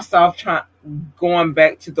found myself going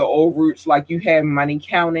back to the old roots, like you have money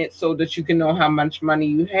counted so that you can know how much money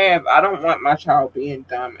you have. I don't want my child being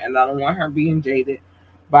dumb, and I don't want her being jaded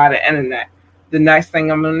by the internet. The next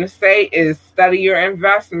thing I'm going to say is study your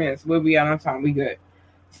investments. We'll be on time. We good.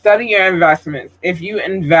 Study your investments. If you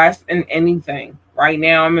invest in anything, right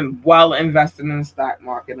now I'm well invested in the stock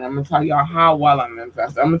market. I'm going to tell y'all how well I'm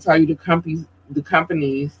invested. I'm going to tell you the companies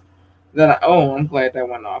that I'm glad that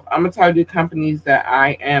went off. I'm going to tell you the companies that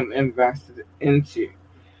I am invested into.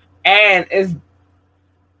 And it's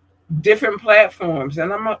different platforms.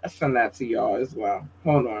 And I'm going to send that to y'all as well.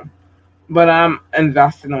 Hold on. But I'm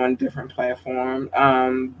invested on different platforms.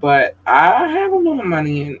 But I have a little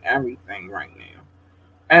money in everything right now.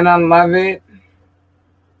 And I love it.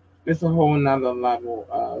 It's a whole nother level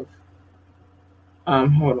of...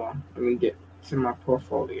 hold on. Let me get to my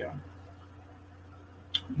portfolio.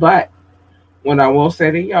 But what I will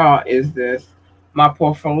say to y'all is this. My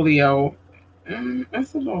portfolio...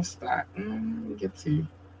 it's a little stock. Let me get to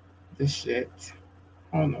the shit.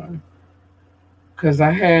 Hold on. Because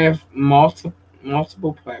I have multiple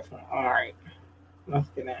platforms. All right. Let's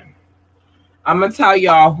get in. I'm going to tell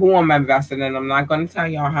y'all who I'm invested in. I'm not going to tell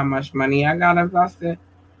y'all how much money I got invested.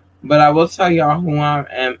 But I will tell y'all who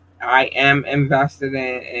I am invested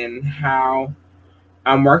in and how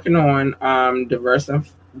I'm working on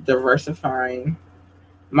diversifying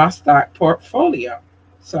my stock portfolio.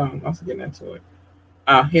 So let's get into it.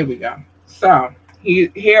 Here we go. So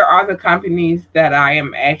here are the companies that I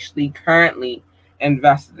am actually currently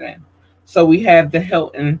invested in. So we have the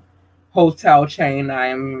Hilton hotel chain. I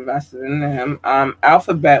am invested in them.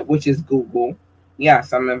 Alphabet, which is Google.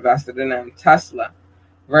 Yes, I'm invested in them. Tesla,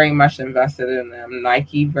 very much invested in them.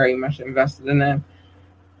 Nike, very much invested in them.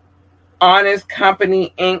 Honest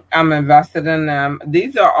Company Inc., I'm invested in them.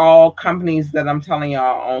 These are all companies that I'm telling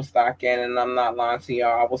y'all own stock in, and I'm not lying to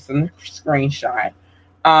y'all. I will send a screenshot.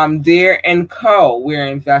 Deere and Co., we're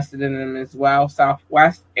invested in them as well.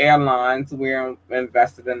 Southwest Airlines, we're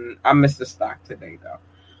invested in. I missed the stock today, though.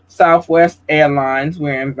 Southwest Airlines,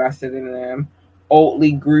 we're invested in them.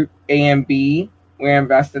 Oatly Group A&B, we're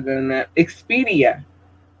invested in them. Expedia,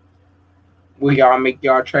 where y'all make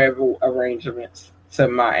y'all travel arrangements to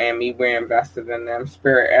Miami, we're invested in them.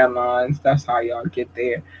 Spirit Airlines, that's how y'all get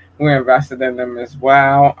there. We're invested in them as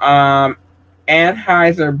well.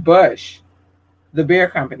 Anheuser-Busch, the beer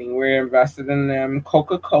company, we're invested in them.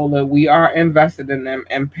 Coca-Cola, we are invested in them.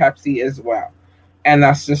 And Pepsi as well. And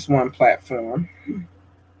that's just one platform.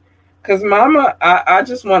 Because mama, I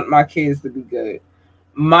just want my kids to be good.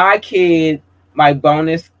 My kid, my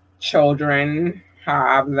bonus children,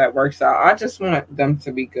 however that works out, I just want them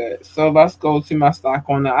to be good. So let's go to my stock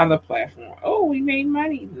on the other platform. Oh, we made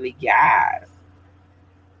money. Yes.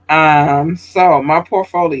 So my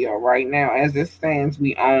portfolio right now, as it stands,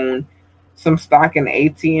 we own some stock in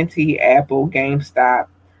AT&T, Apple, GameStop,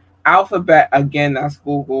 Alphabet, again, that's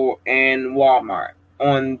Google, and Walmart.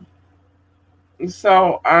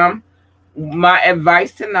 So my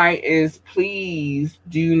advice tonight is please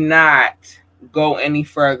do not go any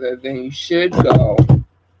further than you should go.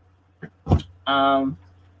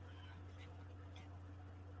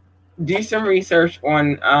 Do some research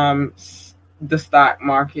on the stock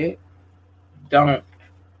market. Don't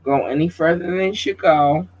go any further than you should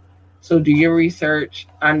go. So do your research.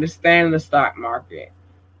 Understand the stock market.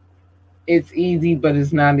 It's easy, but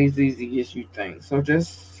it's not as easy as you think. So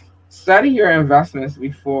just study your investments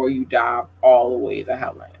before you dive all the way to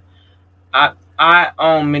hell in. I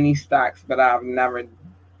own many stocks, but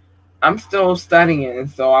I'm still studying,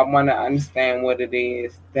 so I want to understand what it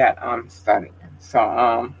is that I'm studying.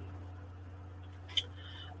 So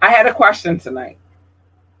I had a question tonight,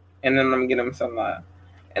 and then I'm going to get them some love,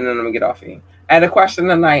 and then I'm going to get off here. I had a question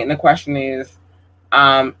tonight, and the question is,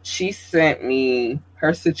 she sent me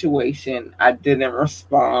her situation. I didn't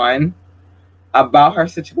respond about her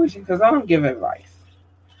situation because I don't give advice.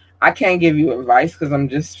 I can't give you advice because I'm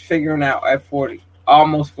just figuring out at 40,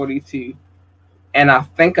 almost 42. And I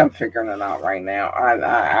think I'm figuring it out right now.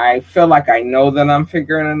 I feel like I know that I'm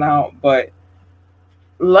figuring it out, but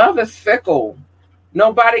love is fickle.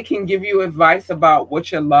 Nobody can give you advice about what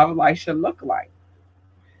your love life should look like.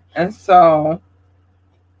 And so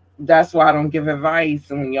that's why I don't give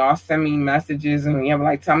advice. And when y'all send me messages and you're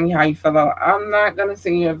like, tell me how you feel, I'm not going to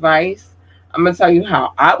send you advice. I'm going to tell you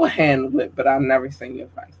how I would handle it, but I'll never send you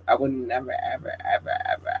advice. I would never, ever, ever,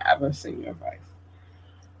 ever, ever send you advice.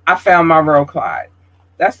 I found my real Clyde.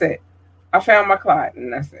 That's it. I found my Clyde,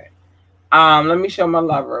 and that's it. Let me show my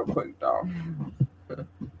love real quick, though.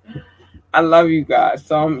 I love you guys.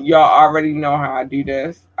 So y'all already know how I do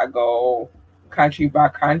this. I go country by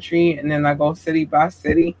country, and then I go city by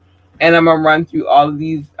city, and I'm gonna run through all of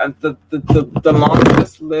these. The longer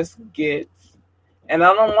this list gets, and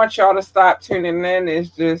I don't want y'all to stop tuning in.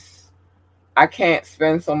 It's just I can't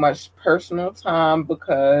spend so much personal time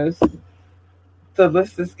because the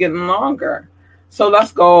list is getting longer. So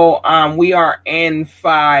let's go. We are in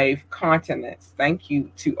 5 continents. Thank you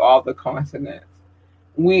to all the continents.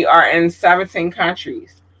 We are in 17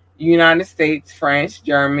 countries. United States, France,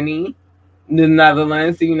 Germany, the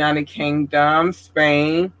Netherlands, the United Kingdom,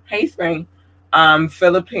 Spain. Hey, Spain.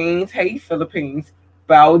 Philippines. Hey, Philippines.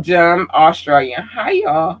 Belgium, Australia. Hi,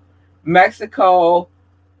 y'all. Mexico,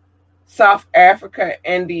 South Africa,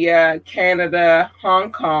 India, Canada,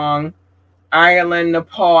 Hong Kong, Ireland,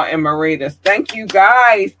 Nepal, and Mauritius. Thank you,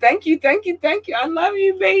 guys. Thank you. I love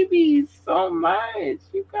you, babies, so much.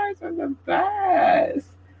 You guys are the best.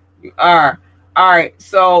 You are. All right,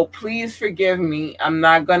 so please forgive me. I'm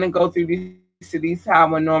not going to go through these cities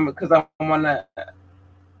how I normally, because I want to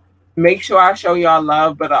make sure I show y'all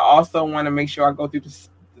love, but I also want to make sure I go through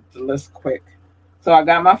the list quick. So I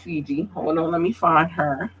got my Fiji. Hold on, let me find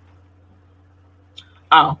her.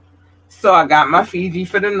 Oh. So I got my Fiji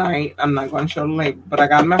for the night. I'm not going to show the link, but I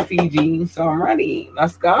got my Fiji, so I'm ready.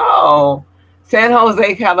 Let's go. San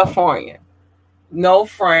Jose, California. No,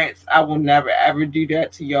 France. I will never, ever do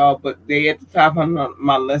that to y'all, but they at the top of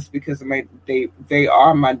my list because they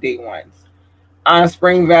are my day ones.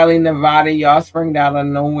 Spring Valley, Nevada. Y'all springed out of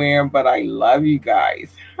nowhere, but I love you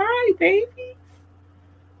guys. Hi, baby.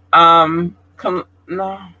 No.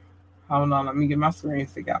 Hold on. Let me get my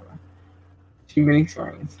screens together. Too many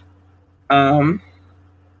screens. Hold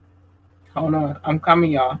on. I'm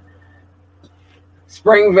coming, y'all.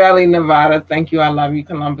 Spring Valley, Nevada. Thank you. I love you.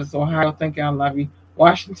 Columbus, Ohio. Thank you. I love you.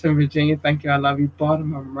 Washington, Virginia. Thank you. I love you.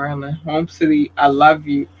 Baltimore, Maryland. Home City. I love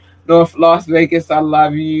you. North Las Vegas. I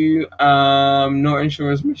love you. Norton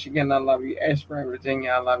Shores, Michigan. I love you. Ashburn,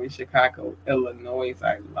 Virginia. I love you. Chicago, Illinois.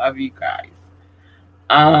 I love you guys.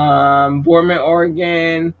 Boardman,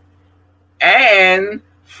 Oregon, and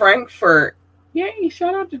Frankfurt. Yay!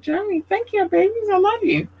 Shout out to Germany. Thank you, babies. I love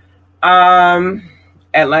you.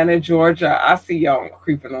 Atlanta, Georgia. I see y'all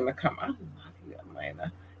creeping on the come. I love you,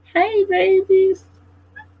 Atlanta. Hey, babies.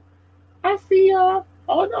 I see y'all.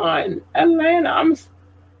 Hold on, Atlanta.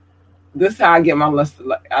 This is how I get my list.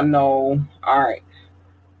 I know. All right.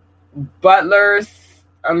 Boulder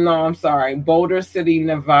City,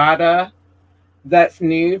 Nevada. That's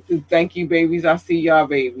new. Thank you, babies. I see y'all,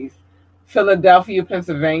 babies. Philadelphia,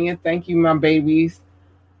 Pennsylvania. Thank you, my babies.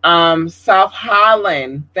 South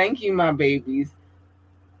Holland. Thank you, my babies.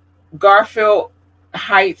 Garfield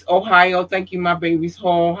Heights, Ohio. Thank you, my babies.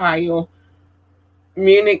 Ohio.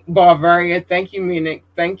 Munich, Bavaria. Thank you, Munich.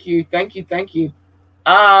 Thank you.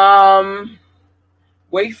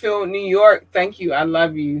 Wayfield, New York. Thank you. I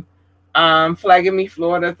love you. Flagami,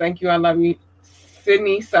 Florida. Thank you. I love you.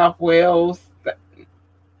 Sydney, South Wales.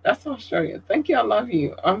 That's Australia. Thank you. I love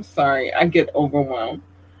you. I'm sorry. I get overwhelmed.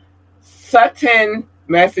 Sutton,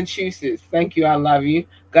 Massachusetts. Thank you. I love you.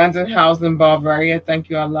 Gunzenhausen, Bavaria. Thank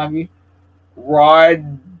you. I love you. Rodosh,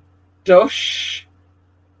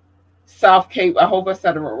 South Cape. I hope I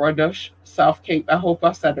said it right. Rodosh, South Cape. I hope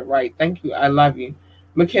I said it right. Thank you. I love you.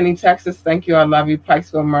 McKinney, Texas. Thank you. I love you.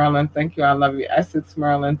 Pikesville, Maryland. Thank you. I love you. Essex,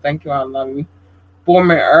 Maryland. Thank you. I love you.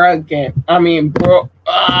 Bournemouth, Oregon. I'm going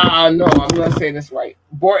to say this right.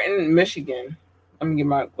 Borton, Michigan. Let me get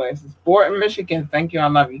my glasses. Borton, Michigan. Thank you. I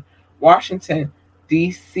love you. Washington,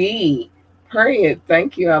 D.C. Period.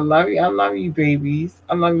 Thank you. I love you. I love you, babies.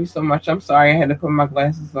 I love you so much. I'm sorry I had to put my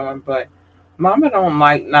glasses on, but Mama don't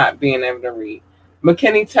like not being able to read.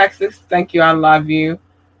 McKinney, Texas. Thank you. I love you.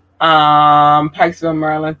 Pikesville,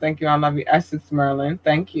 Maryland. Thank you. I love you. Essex, Maryland.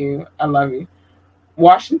 Thank you. I love you.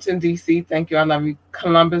 Washington, D.C., thank you, I love you.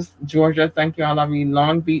 Columbus, Georgia, thank you, I love you.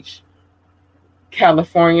 Long Beach,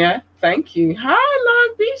 California, thank you. Hi,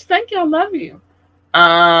 Long Beach, thank you, I love you.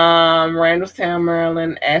 Randallstown,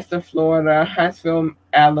 Maryland, Astor, Florida, Huntsville,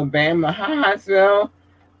 Alabama. Hi, Huntsville.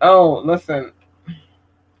 Oh, listen,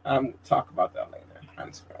 talk about that later.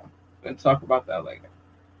 Huntsville. We'll talk about that later.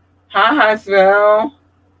 Hi, Huntsville.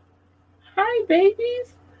 Hi,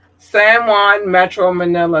 babies. San Juan, Metro,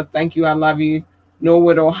 Manila, thank you, I love you.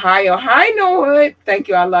 Norwood, Ohio. Hi, Norwood. Thank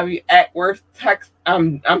you. I love you. Atworth,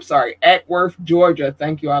 Atworth, Georgia.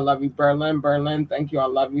 Thank you. I love you. Berlin. Thank you. I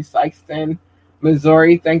love you. Sikeston,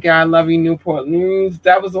 Missouri. Thank you. I love you. Newport News.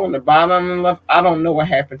 That was on the bottom left. I don't know what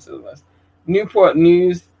happened to the list. Newport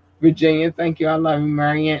News, Virginia. Thank you. I love you.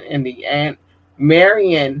 Marion,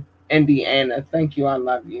 Indiana. Thank you. I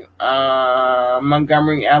love you.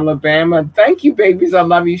 Montgomery, Alabama. Thank you, babies. I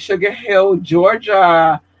love you. Sugar Hill,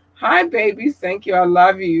 Georgia. Hi, babies. Thank you. I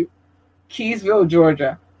love you. Keysville,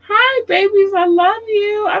 Georgia. Hi, babies. I love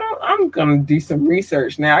you. I'm gonna do some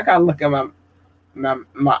research now. I gotta look at my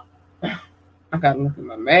I gotta look at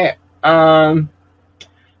my map.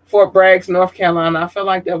 Fort Bragg, North Carolina. I feel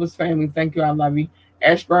like that was family. Thank you. I love you.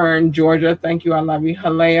 Ashburn, Georgia. Thank you. I love you.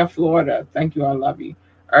 Hialeah, Florida. Thank you. I love you.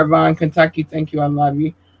 Irvine, Kentucky. Thank you. I love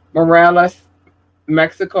you. Morales,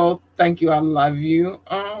 Mexico. Thank you. I love you.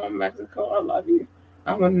 Oh, Mexico. I love you.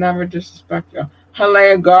 I will never disrespect you.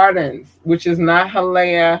 Hialeah Gardens, which is not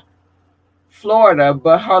Hialeah, Florida,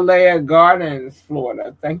 but Hialeah Gardens,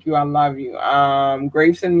 Florida. Thank you. I love you.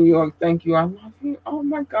 Graveson, New York. Thank you. I love you. Oh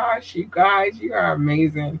my gosh, you guys, you are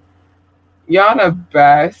amazing. Y'all the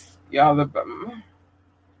best. Y'all the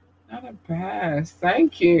best.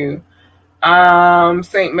 Thank you.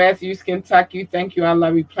 St. Matthews, Kentucky. Thank you. I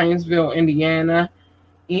love you. Plainsville, Indiana.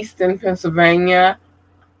 Easton, Pennsylvania.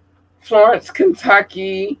 Florence,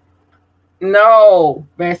 Kentucky. No,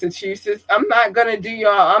 Massachusetts. I'm not going to do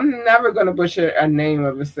y'all. I'm never going to butcher a name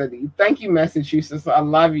of a city. Thank you, Massachusetts. I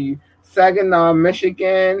love you. Saginaw,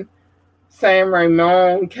 Michigan. San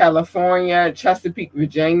Ramon, California. Chesapeake,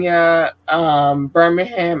 Virginia.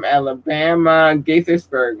 Birmingham, Alabama.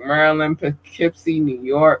 Gaithersburg, Maryland. Poughkeepsie, New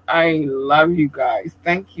York. I love you guys.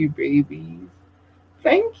 Thank you, babies.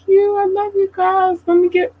 Thank you. I love you guys. Let me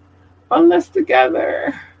get my list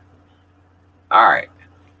together. All right.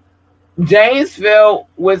 Janesville,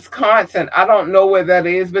 Wisconsin. I don't know where that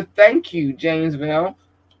is, but thank you, Janesville.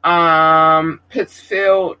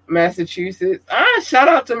 Pittsfield, Massachusetts. Shout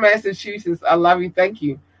out to Massachusetts. I love you. Thank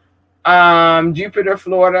you. Jupiter,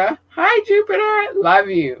 Florida. Hi, Jupiter. Love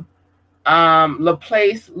you.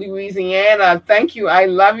 LaPlace, Louisiana. Thank you. I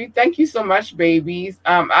love you. Thank you so much, babies.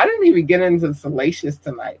 I didn't even get into Salacious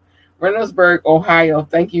tonight. Reynoldsburg, Ohio.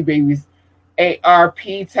 Thank you, babies. ARP,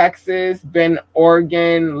 Texas. Bend,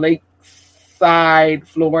 Oregon. Lakeside,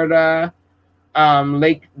 Florida.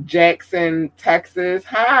 Lake Jackson, Texas.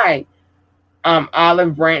 Hi.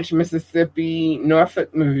 Olive Branch, Mississippi.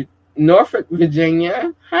 Norfolk,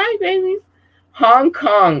 Virginia. Hi, babies. Hong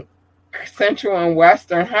Kong, Central and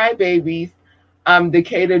Western. Hi, babies.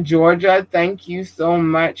 Decatur, Georgia. Thank you so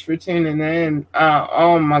much for tuning in.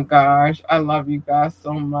 Oh my gosh, I love you guys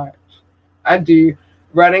so much. I do.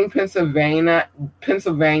 Reading, Pennsylvania.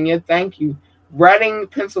 Thank you. Reading,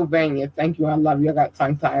 Pennsylvania. Thank you. I love you. I got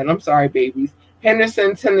tongue tied. I'm sorry, babies.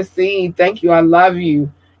 Henderson, Tennessee. Thank you. I love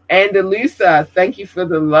you. Andalusia. Thank you for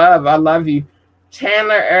the love. I love you.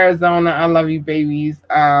 Chandler, Arizona. I love you, babies.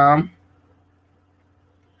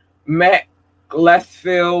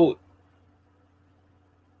 Macclesfield,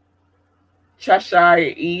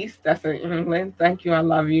 Cheshire East. That's in England. Thank you. I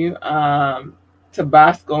love you.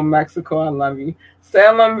 Tabasco, Mexico. I love you.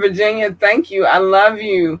 Salem, Virginia. Thank you. I love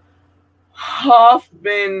you.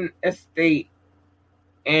 Hoffman Estate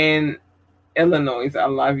in Illinois. I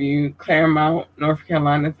love you. Claremont, North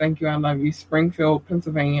Carolina. Thank you. I love you. Springfield,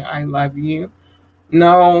 Pennsylvania. I love you.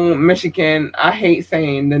 No, Michigan. I hate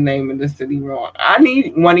saying the name of the city wrong. I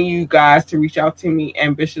need one of you guys to reach out to me,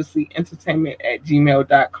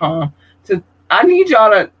 ambitiouslyentertainment@gmail.com. I need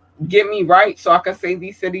y'all to get me right so I can say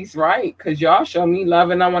these cities right, because y'all show me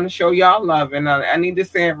love and I want to show y'all love, and I need to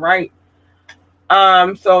say it right.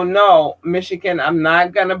 So no, Michigan. I'm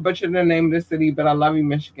not gonna butcher the name of the city, but I love you,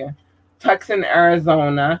 Michigan. Tucson,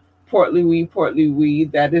 Arizona. Port Louis,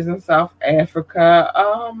 that is in South Africa.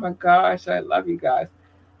 Oh my gosh, I love you guys.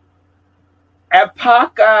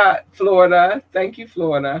 Apaka, Florida. Thank you,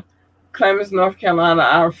 Florida. Clemens, North Carolina.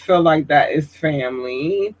 I feel like that is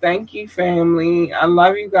family. Thank you, family. I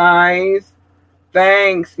love you guys.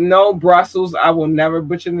 Thanks. No, Brussels. I will never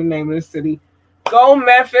butcher the name of the city. Go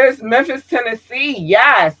Memphis. Memphis, Tennessee.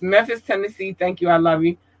 Yes, Memphis, Tennessee. Thank you. I love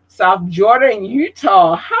you. South Jordan,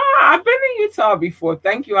 Utah. Hi, I've been in Utah before.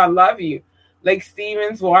 Thank you. I love you. Lake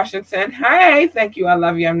Stevens, Washington. Hey, thank you. I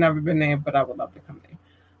love you. I've never been there, but I would love to come there.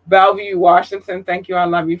 Bellevue, Washington. Thank you. I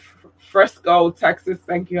love you. Frisco, Texas.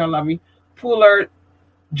 Thank you. I love you. Pooler,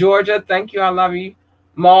 Georgia. Thank you. I love you.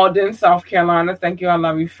 Malden, South Carolina. Thank you. I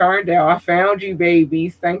love you. Ferndale. I found you,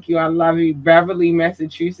 babies. Thank you. I love you. Beverly,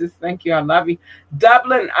 Massachusetts. Thank you. I love you.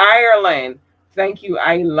 Dublin, Ireland. Thank you.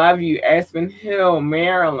 I love you. Aspen Hill,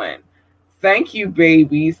 Maryland. Thank you,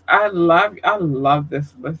 babies. I love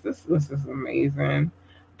this list. This list is amazing.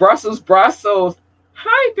 Brussels.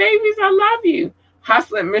 Hi, babies. I love you.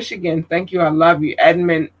 Haslett, Michigan. Thank you. I love you.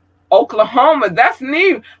 Edmond, Oklahoma. That's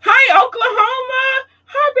new. Hi, Oklahoma.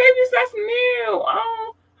 Hi, babies. That's new.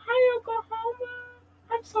 Oh, hi, Oklahoma.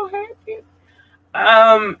 I'm so happy.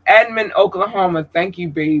 Edmond, Oklahoma. Thank you,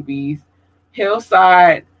 babies.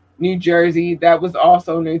 Hillside, New Jersey. That was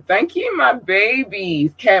also new. Thank you, my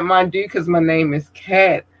babies. Kathmandu, because my name is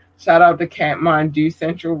Kat. Shout out to Kathmandu,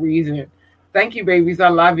 Central Region. Thank you, babies. I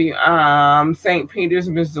love you. St. Peters,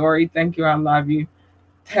 Missouri. Thank you. I love you.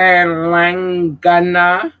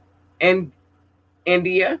 Telangana,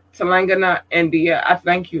 India. Telangana, India. I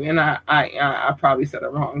thank you, and I probably said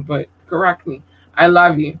it wrong, but correct me. I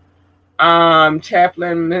love you.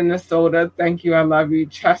 Chaplin, Minnesota. Thank you. I love you.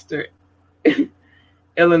 Chester,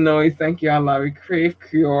 Illinois. Thank you. I love you. Crave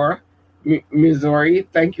Cure, Missouri.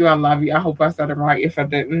 Thank you. I love you. I hope I said it right. If I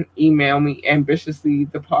didn't, email me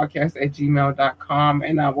ambitiouslythepodcast@gmail.com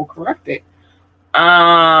and I will correct it.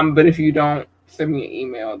 But if you don't send me an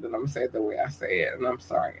email, then I'm gonna say it the way I say it. And I'm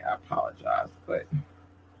sorry. I apologize. But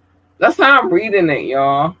that's how I'm reading it,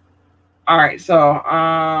 y'all. All right. So,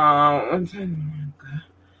 all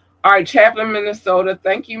right. Chaplin, Minnesota.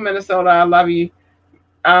 Thank you, Minnesota. I love you.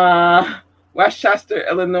 Westchester,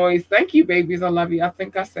 Illinois. Thank you, babies. I love you. I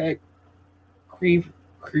think I said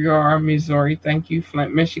Creole, Missouri. Thank you.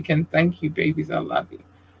 Flint, Michigan. Thank you, babies. I love you.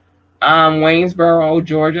 Waynesboro,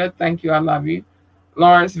 Georgia. Thank you. I love you.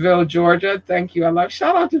 Lawrenceville, Georgia. Thank you. I love.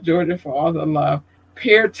 Shout out to Georgia for all the love.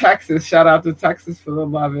 Pierre, Texas. Shout out to Texas for the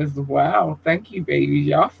love as well. Thank you, babies.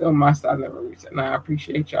 Y'all feel my southern roots, and I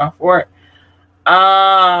appreciate y'all for it.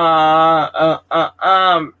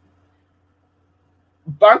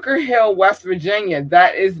 Bunker Hill, West Virginia.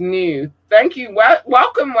 That is new. Thank you.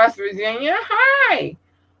 Welcome, West Virginia. Hi.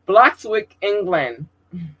 Bloxwick, England.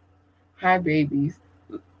 Hi, babies.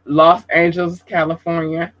 Los Angeles,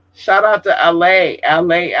 California. Shout out to LA.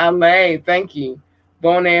 Thank you.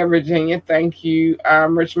 Bonaire, Virginia, thank you.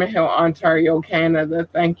 Richmond Hill, Ontario, Canada,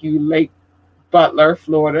 thank you. Lake Butler,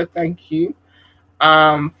 Florida, thank you.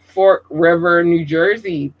 Fork River, New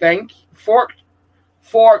Jersey, thank you.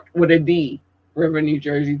 Fork with a D, River, New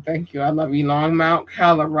Jersey, thank you. I love you. Longmount,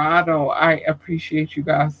 Colorado, I appreciate you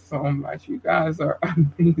guys so much. You guys are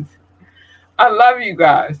amazing. I love you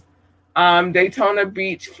guys. Daytona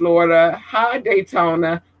Beach, Florida. Hi,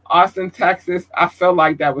 Daytona. Austin, Texas. I feel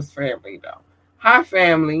like that was family, though. Hi,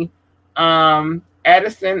 family.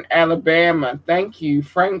 Addison, Alabama. Thank you.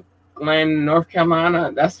 Franklin, North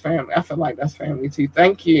Carolina. That's family. I feel like that's family, too.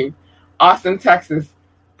 Thank you. Austin, Texas.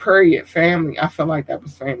 Period. Family. I feel like that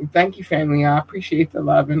was family. Thank you, family. I appreciate the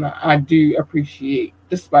love, and I do appreciate,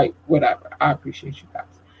 despite whatever, I appreciate you guys.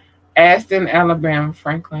 Aston, Alabama.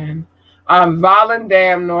 Franklin.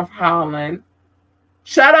 Volendam, North Holland.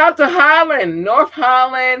 Shout out to Holland, North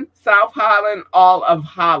Holland, South Holland, all of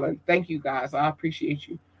Holland. Thank you guys. I appreciate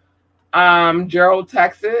you. Gerald,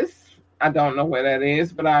 Texas. I don't know where that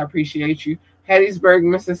is, but I appreciate you. Hattiesburg,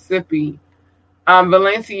 Mississippi.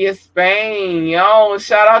 Valencia, Spain. Yo,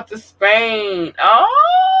 shout out to Spain.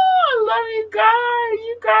 Oh, I love you guys.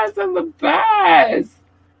 You guys are the best.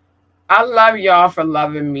 I love y'all for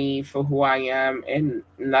loving me for who I am and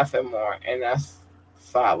nothing more. And that's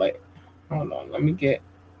solid. Hold on. Let me get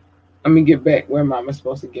back where Mama's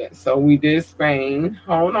supposed to get. So we did Spain.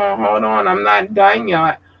 Hold on. I'm not done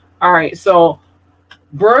yet. All right. So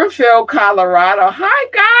Broomfield, Colorado. Hi,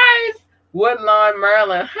 guys. Woodlawn,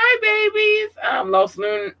 Maryland. Hi, babies.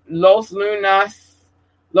 Los Lunas,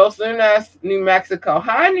 New Mexico.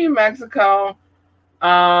 Hi, New Mexico.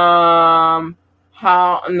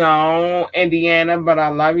 No, Indiana, but I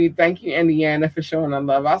love you. Thank you, Indiana, for showing the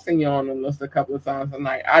love. I've seen you on the list a couple of times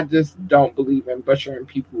tonight. I just don't believe in butchering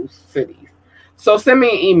people's cities. So send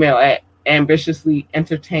me an email at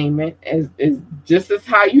ambitiouslyentertainment. Is just as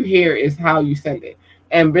how you hear is how you send it.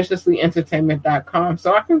 ambitiouslyentertainment.com.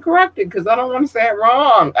 So I can correct it because I don't want to say it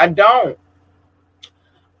wrong. I don't.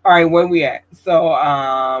 All right, where we at? So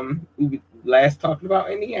we last talked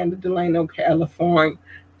about Indiana, Delano, California.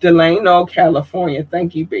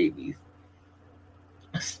 Thank you, babies.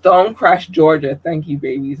 Stonecrest, Georgia. Thank you,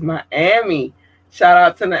 babies. Miami. Shout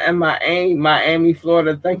out to the Miami,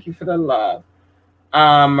 Florida. Thank you for the love.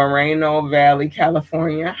 Moreno Valley,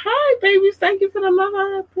 California. Hi, babies. Thank you for the love.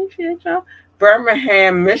 I appreciate y'all.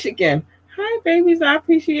 Birmingham, Michigan. Hi, babies. I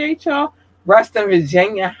appreciate y'all. Ruston,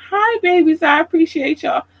 Virginia. Hi, babies. I appreciate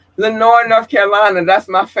y'all. Lenore, North Carolina. That's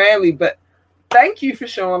my family, but thank you for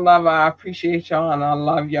showing love. I appreciate y'all and I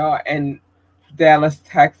love y'all. And Dallas,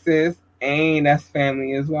 Texas, and that's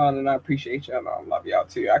family as well. And I appreciate y'all and I love y'all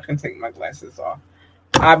too. I can take my glasses off.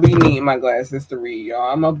 I be needing my glasses to read,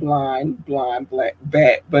 y'all. I'm a blind black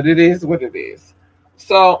bat, but it is what it is.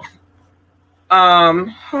 So,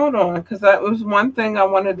 hold on, because that was one thing I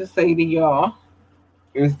wanted to say to y'all.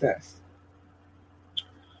 Is this?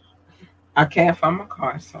 I can't find my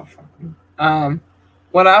car, so fucking. No,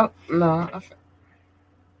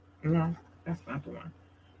 that's not the one.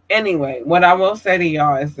 Anyway, what I will say to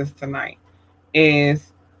y'all is this tonight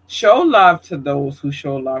is show love to those who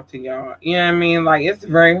show love to y'all. You know what I mean? Like, it's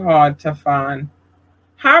very hard to find.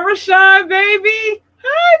 Hi, Rashad, baby.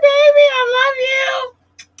 Hi, baby. I love you.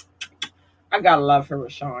 I got love for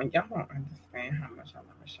Rashawn. Y'all don't understand how much I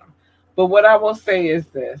love Rashawn. But what I will say is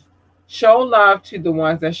this. Show love to the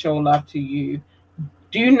ones that show love to you.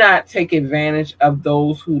 Do not take advantage of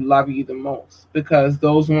those who love you the most, because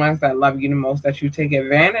those ones that love you the most that you take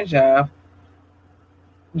advantage of,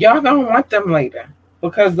 y'all don't want them later,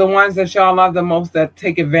 because the ones that y'all love the most that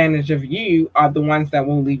take advantage of you are the ones that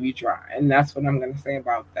will leave you dry. And that's what I'm going to say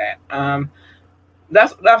about that.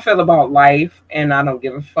 That's what I feel about life, and I don't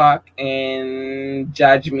give a fuck. And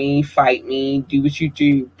judge me, fight me, do what you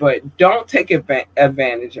do, but don't take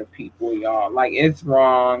advantage of people, y'all. Like, it's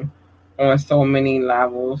wrong on so many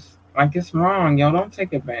levels. Like, it's wrong, y'all. Don't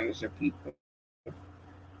take advantage of people.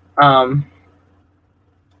 I've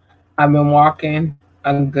been walking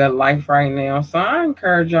a good life right now, so I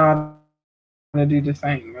encourage y'all to do the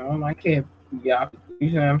same, y'all. Like, y'all,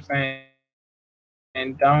 you know what I'm saying?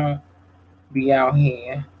 And don't be out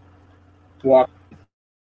here walking.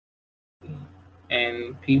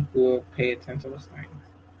 And people pay attention to those things.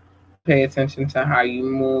 Pay attention to how you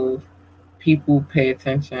move. People pay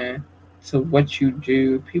attention to what you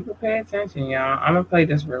do. People pay attention, y'all. I'm gonna play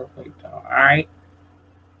this real quick, though. All right.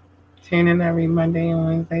 Tune in every Monday and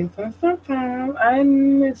Wednesday. So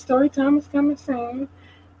sometimes story time is coming soon.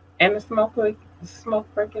 And the Smoke The smoke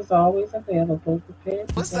break is always available.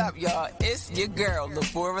 What's up, y'all? It's your girl,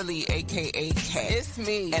 Labora Lee, a.k.a. Kat. It's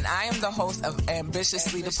me, and I am the host of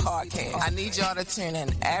Ambitiously the Podcast. I need y'all to tune in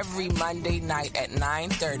every Monday night at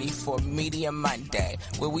 9:30 for Media Monday,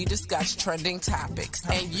 where we discuss trending topics.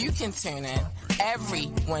 And you can tune in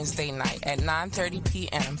every Wednesday night at 9:30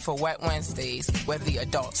 p.m. for Wet Wednesdays, where the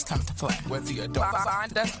adults come to play.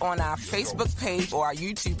 Find us on our Facebook page or our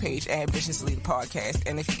YouTube page, Ambitiously the Podcast.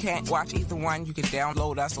 And if you can't watch either one, you can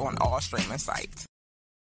download us on all streaming sites.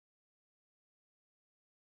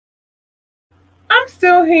 I'm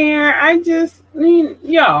still here.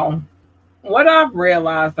 Y'all, what I've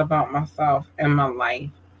realized about myself and my life,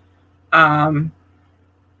 I'm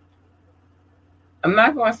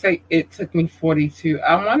not going to say it took me 42.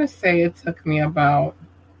 I want to say it took me about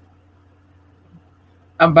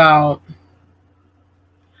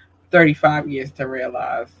 35 years to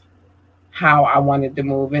realize how I wanted to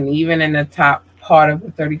move. And even in the top part of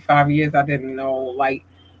the 35 years, I didn't know. Like,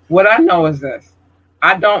 what I know is this.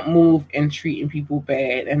 I don't move in treating people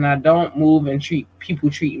bad, and I don't move and people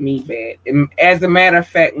treat me bad. And as a matter of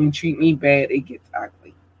fact, when you treat me bad, it gets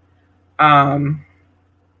ugly. I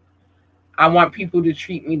want people to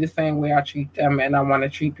treat me the same way I treat them, and I want to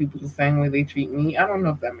treat people the same way they treat me. I don't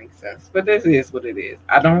know if that makes sense, but this is what it is.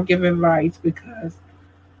 I don't give advice because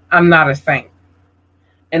I'm not a saint.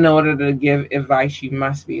 In order to give advice, you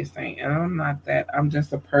must be a saint. And I'm not that. I'm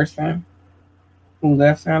just a person who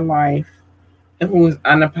lives her life and who is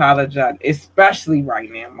unapologetic, especially right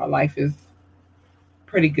now. My life is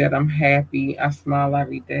pretty good. I'm happy. I smile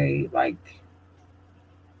every day.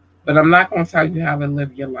 But I'm not going to tell you how to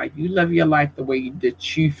live your life. You live your life the way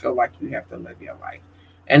that you feel like you have to live your life.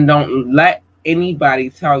 And don't let anybody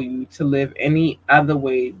tell you to live any other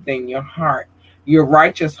way than your heart. Your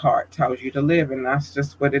righteous heart tells you to live, and that's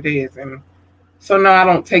just what it is. And so no, I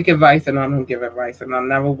don't take advice, and I don't give advice, and I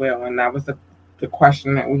never will. And that was the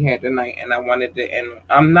question that we had tonight, and I wanted to. And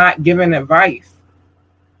I'm not giving advice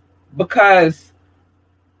because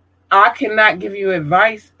I cannot give you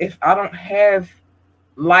advice if I don't have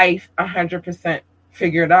life 100%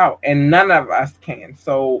 figured out, and none of us can.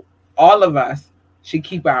 So all of us should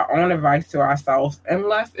keep our own advice to ourselves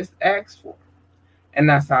unless it's asked for, and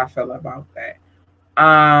that's how I feel about that. What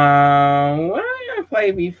am I gonna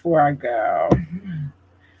play before I go?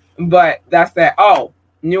 But that's that. Oh,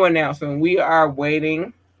 new announcement. We are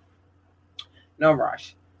waiting. No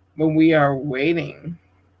rush. But we are waiting.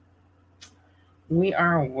 We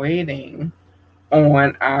are waiting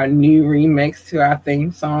on our new remix to our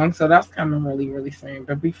theme song. So that's coming really, really soon.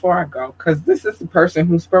 But before I go, because this is the person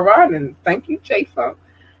who's providing. Thank you, J-Funk.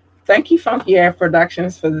 Thank you, Funky Air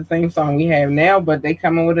Productions, for the theme song we have now, but they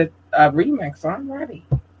coming with a remix, so I'm ready.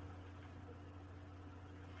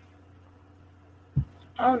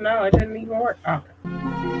 Oh, no, it didn't even work. Oh.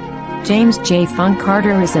 James J. Funk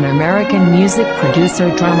Carter is an American music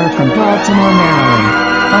producer drummer from Baltimore, Maryland.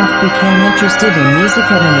 Funk became interested in music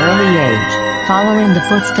at an early age, following the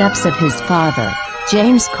footsteps of his father,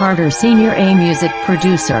 James Carter Sr., a music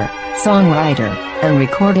producer, songwriter, and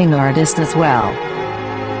recording artist as well.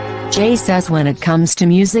 Jay says when it comes to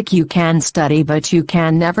music you can study but you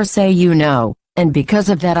can never say you know, and because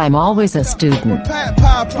of that I'm always a student.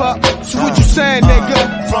 So what you saying,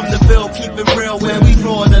 nigga? From the bill, keep it real where we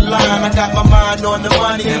draw the line. I got my mind on the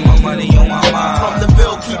money and my money on my mind. From the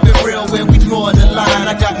bill, keep it real where we draw the line.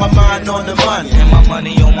 I got my mind on the money and my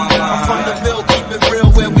money on my mind. From the bill, keep it real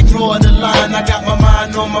where we draw the line. I got my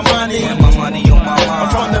mind on my money and my money on my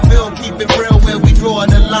mind. From the bill, keep it real where we draw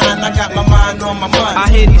the line. I got my mind on my money. I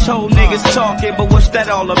hear these whole niggas talking, but what's that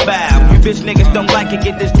all about? You bitch niggas don't like it,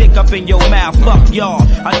 get this dick up in your mouth. Fuck y'all,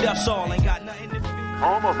 that's all, ain't got nothing to do.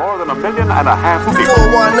 Home of more than 1.5 million people.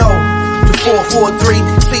 410 to 443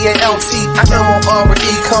 CALT.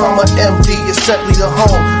 comma MD is simply the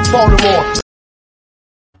home. Baltimore.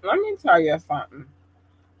 Let me tell you something.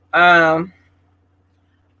 I'm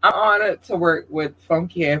honored to work with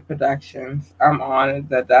Funky Air Productions. I'm honored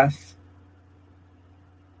that that's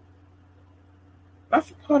a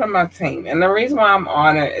part of my team. And the reason why I'm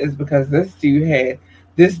honored is because this dude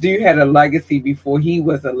had a legacy before he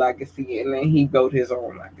was a legacy, and then he built his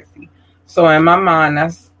own legacy. So in my mind,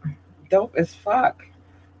 that's dope as fuck.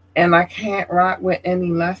 And I can't rock with any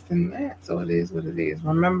less than that. So it is what it is.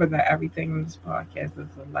 Remember that everything in this podcast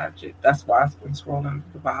is alleged. That's why it's been scrolling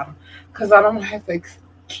to the bottom. Because I don't have to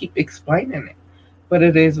keep explaining it. But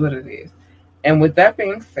it is what it is. And with that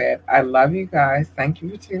being said, I love you guys. Thank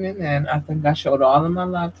you for tuning in. I think I showed all of my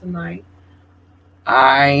love tonight.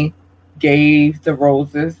 I gave the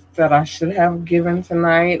roses that I should have given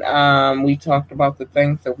tonight. We talked about the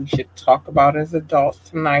things that we should talk about as adults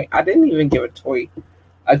tonight. I didn't even give a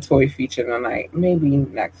toy feature tonight. Maybe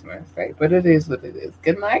next Wednesday, but it is what it is.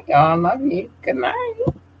 Good night, y'all. Love you. Good night.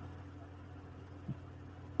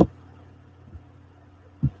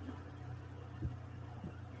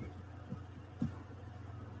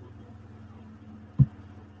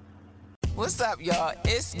 What's up, y'all?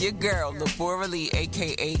 It's your girl, Labora Lee,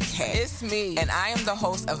 a.k.a. Kat. It's me, and I am the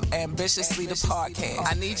host of Ambitiously the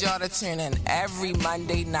Podcast. I need y'all to tune in every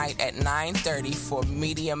Monday night at 9:30 for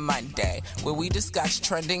Media Monday, where we discuss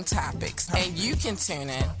trending topics. And you can tune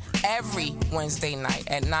in every Wednesday night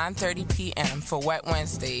at 9:30 p.m. for Wet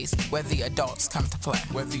Wednesdays, where the adults come to play.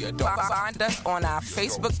 Find us on our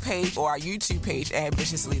Facebook page or our YouTube page,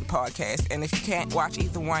 Ambitiously the Podcast. And if you can't watch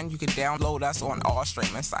either one, you can download us on all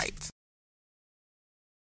streaming sites.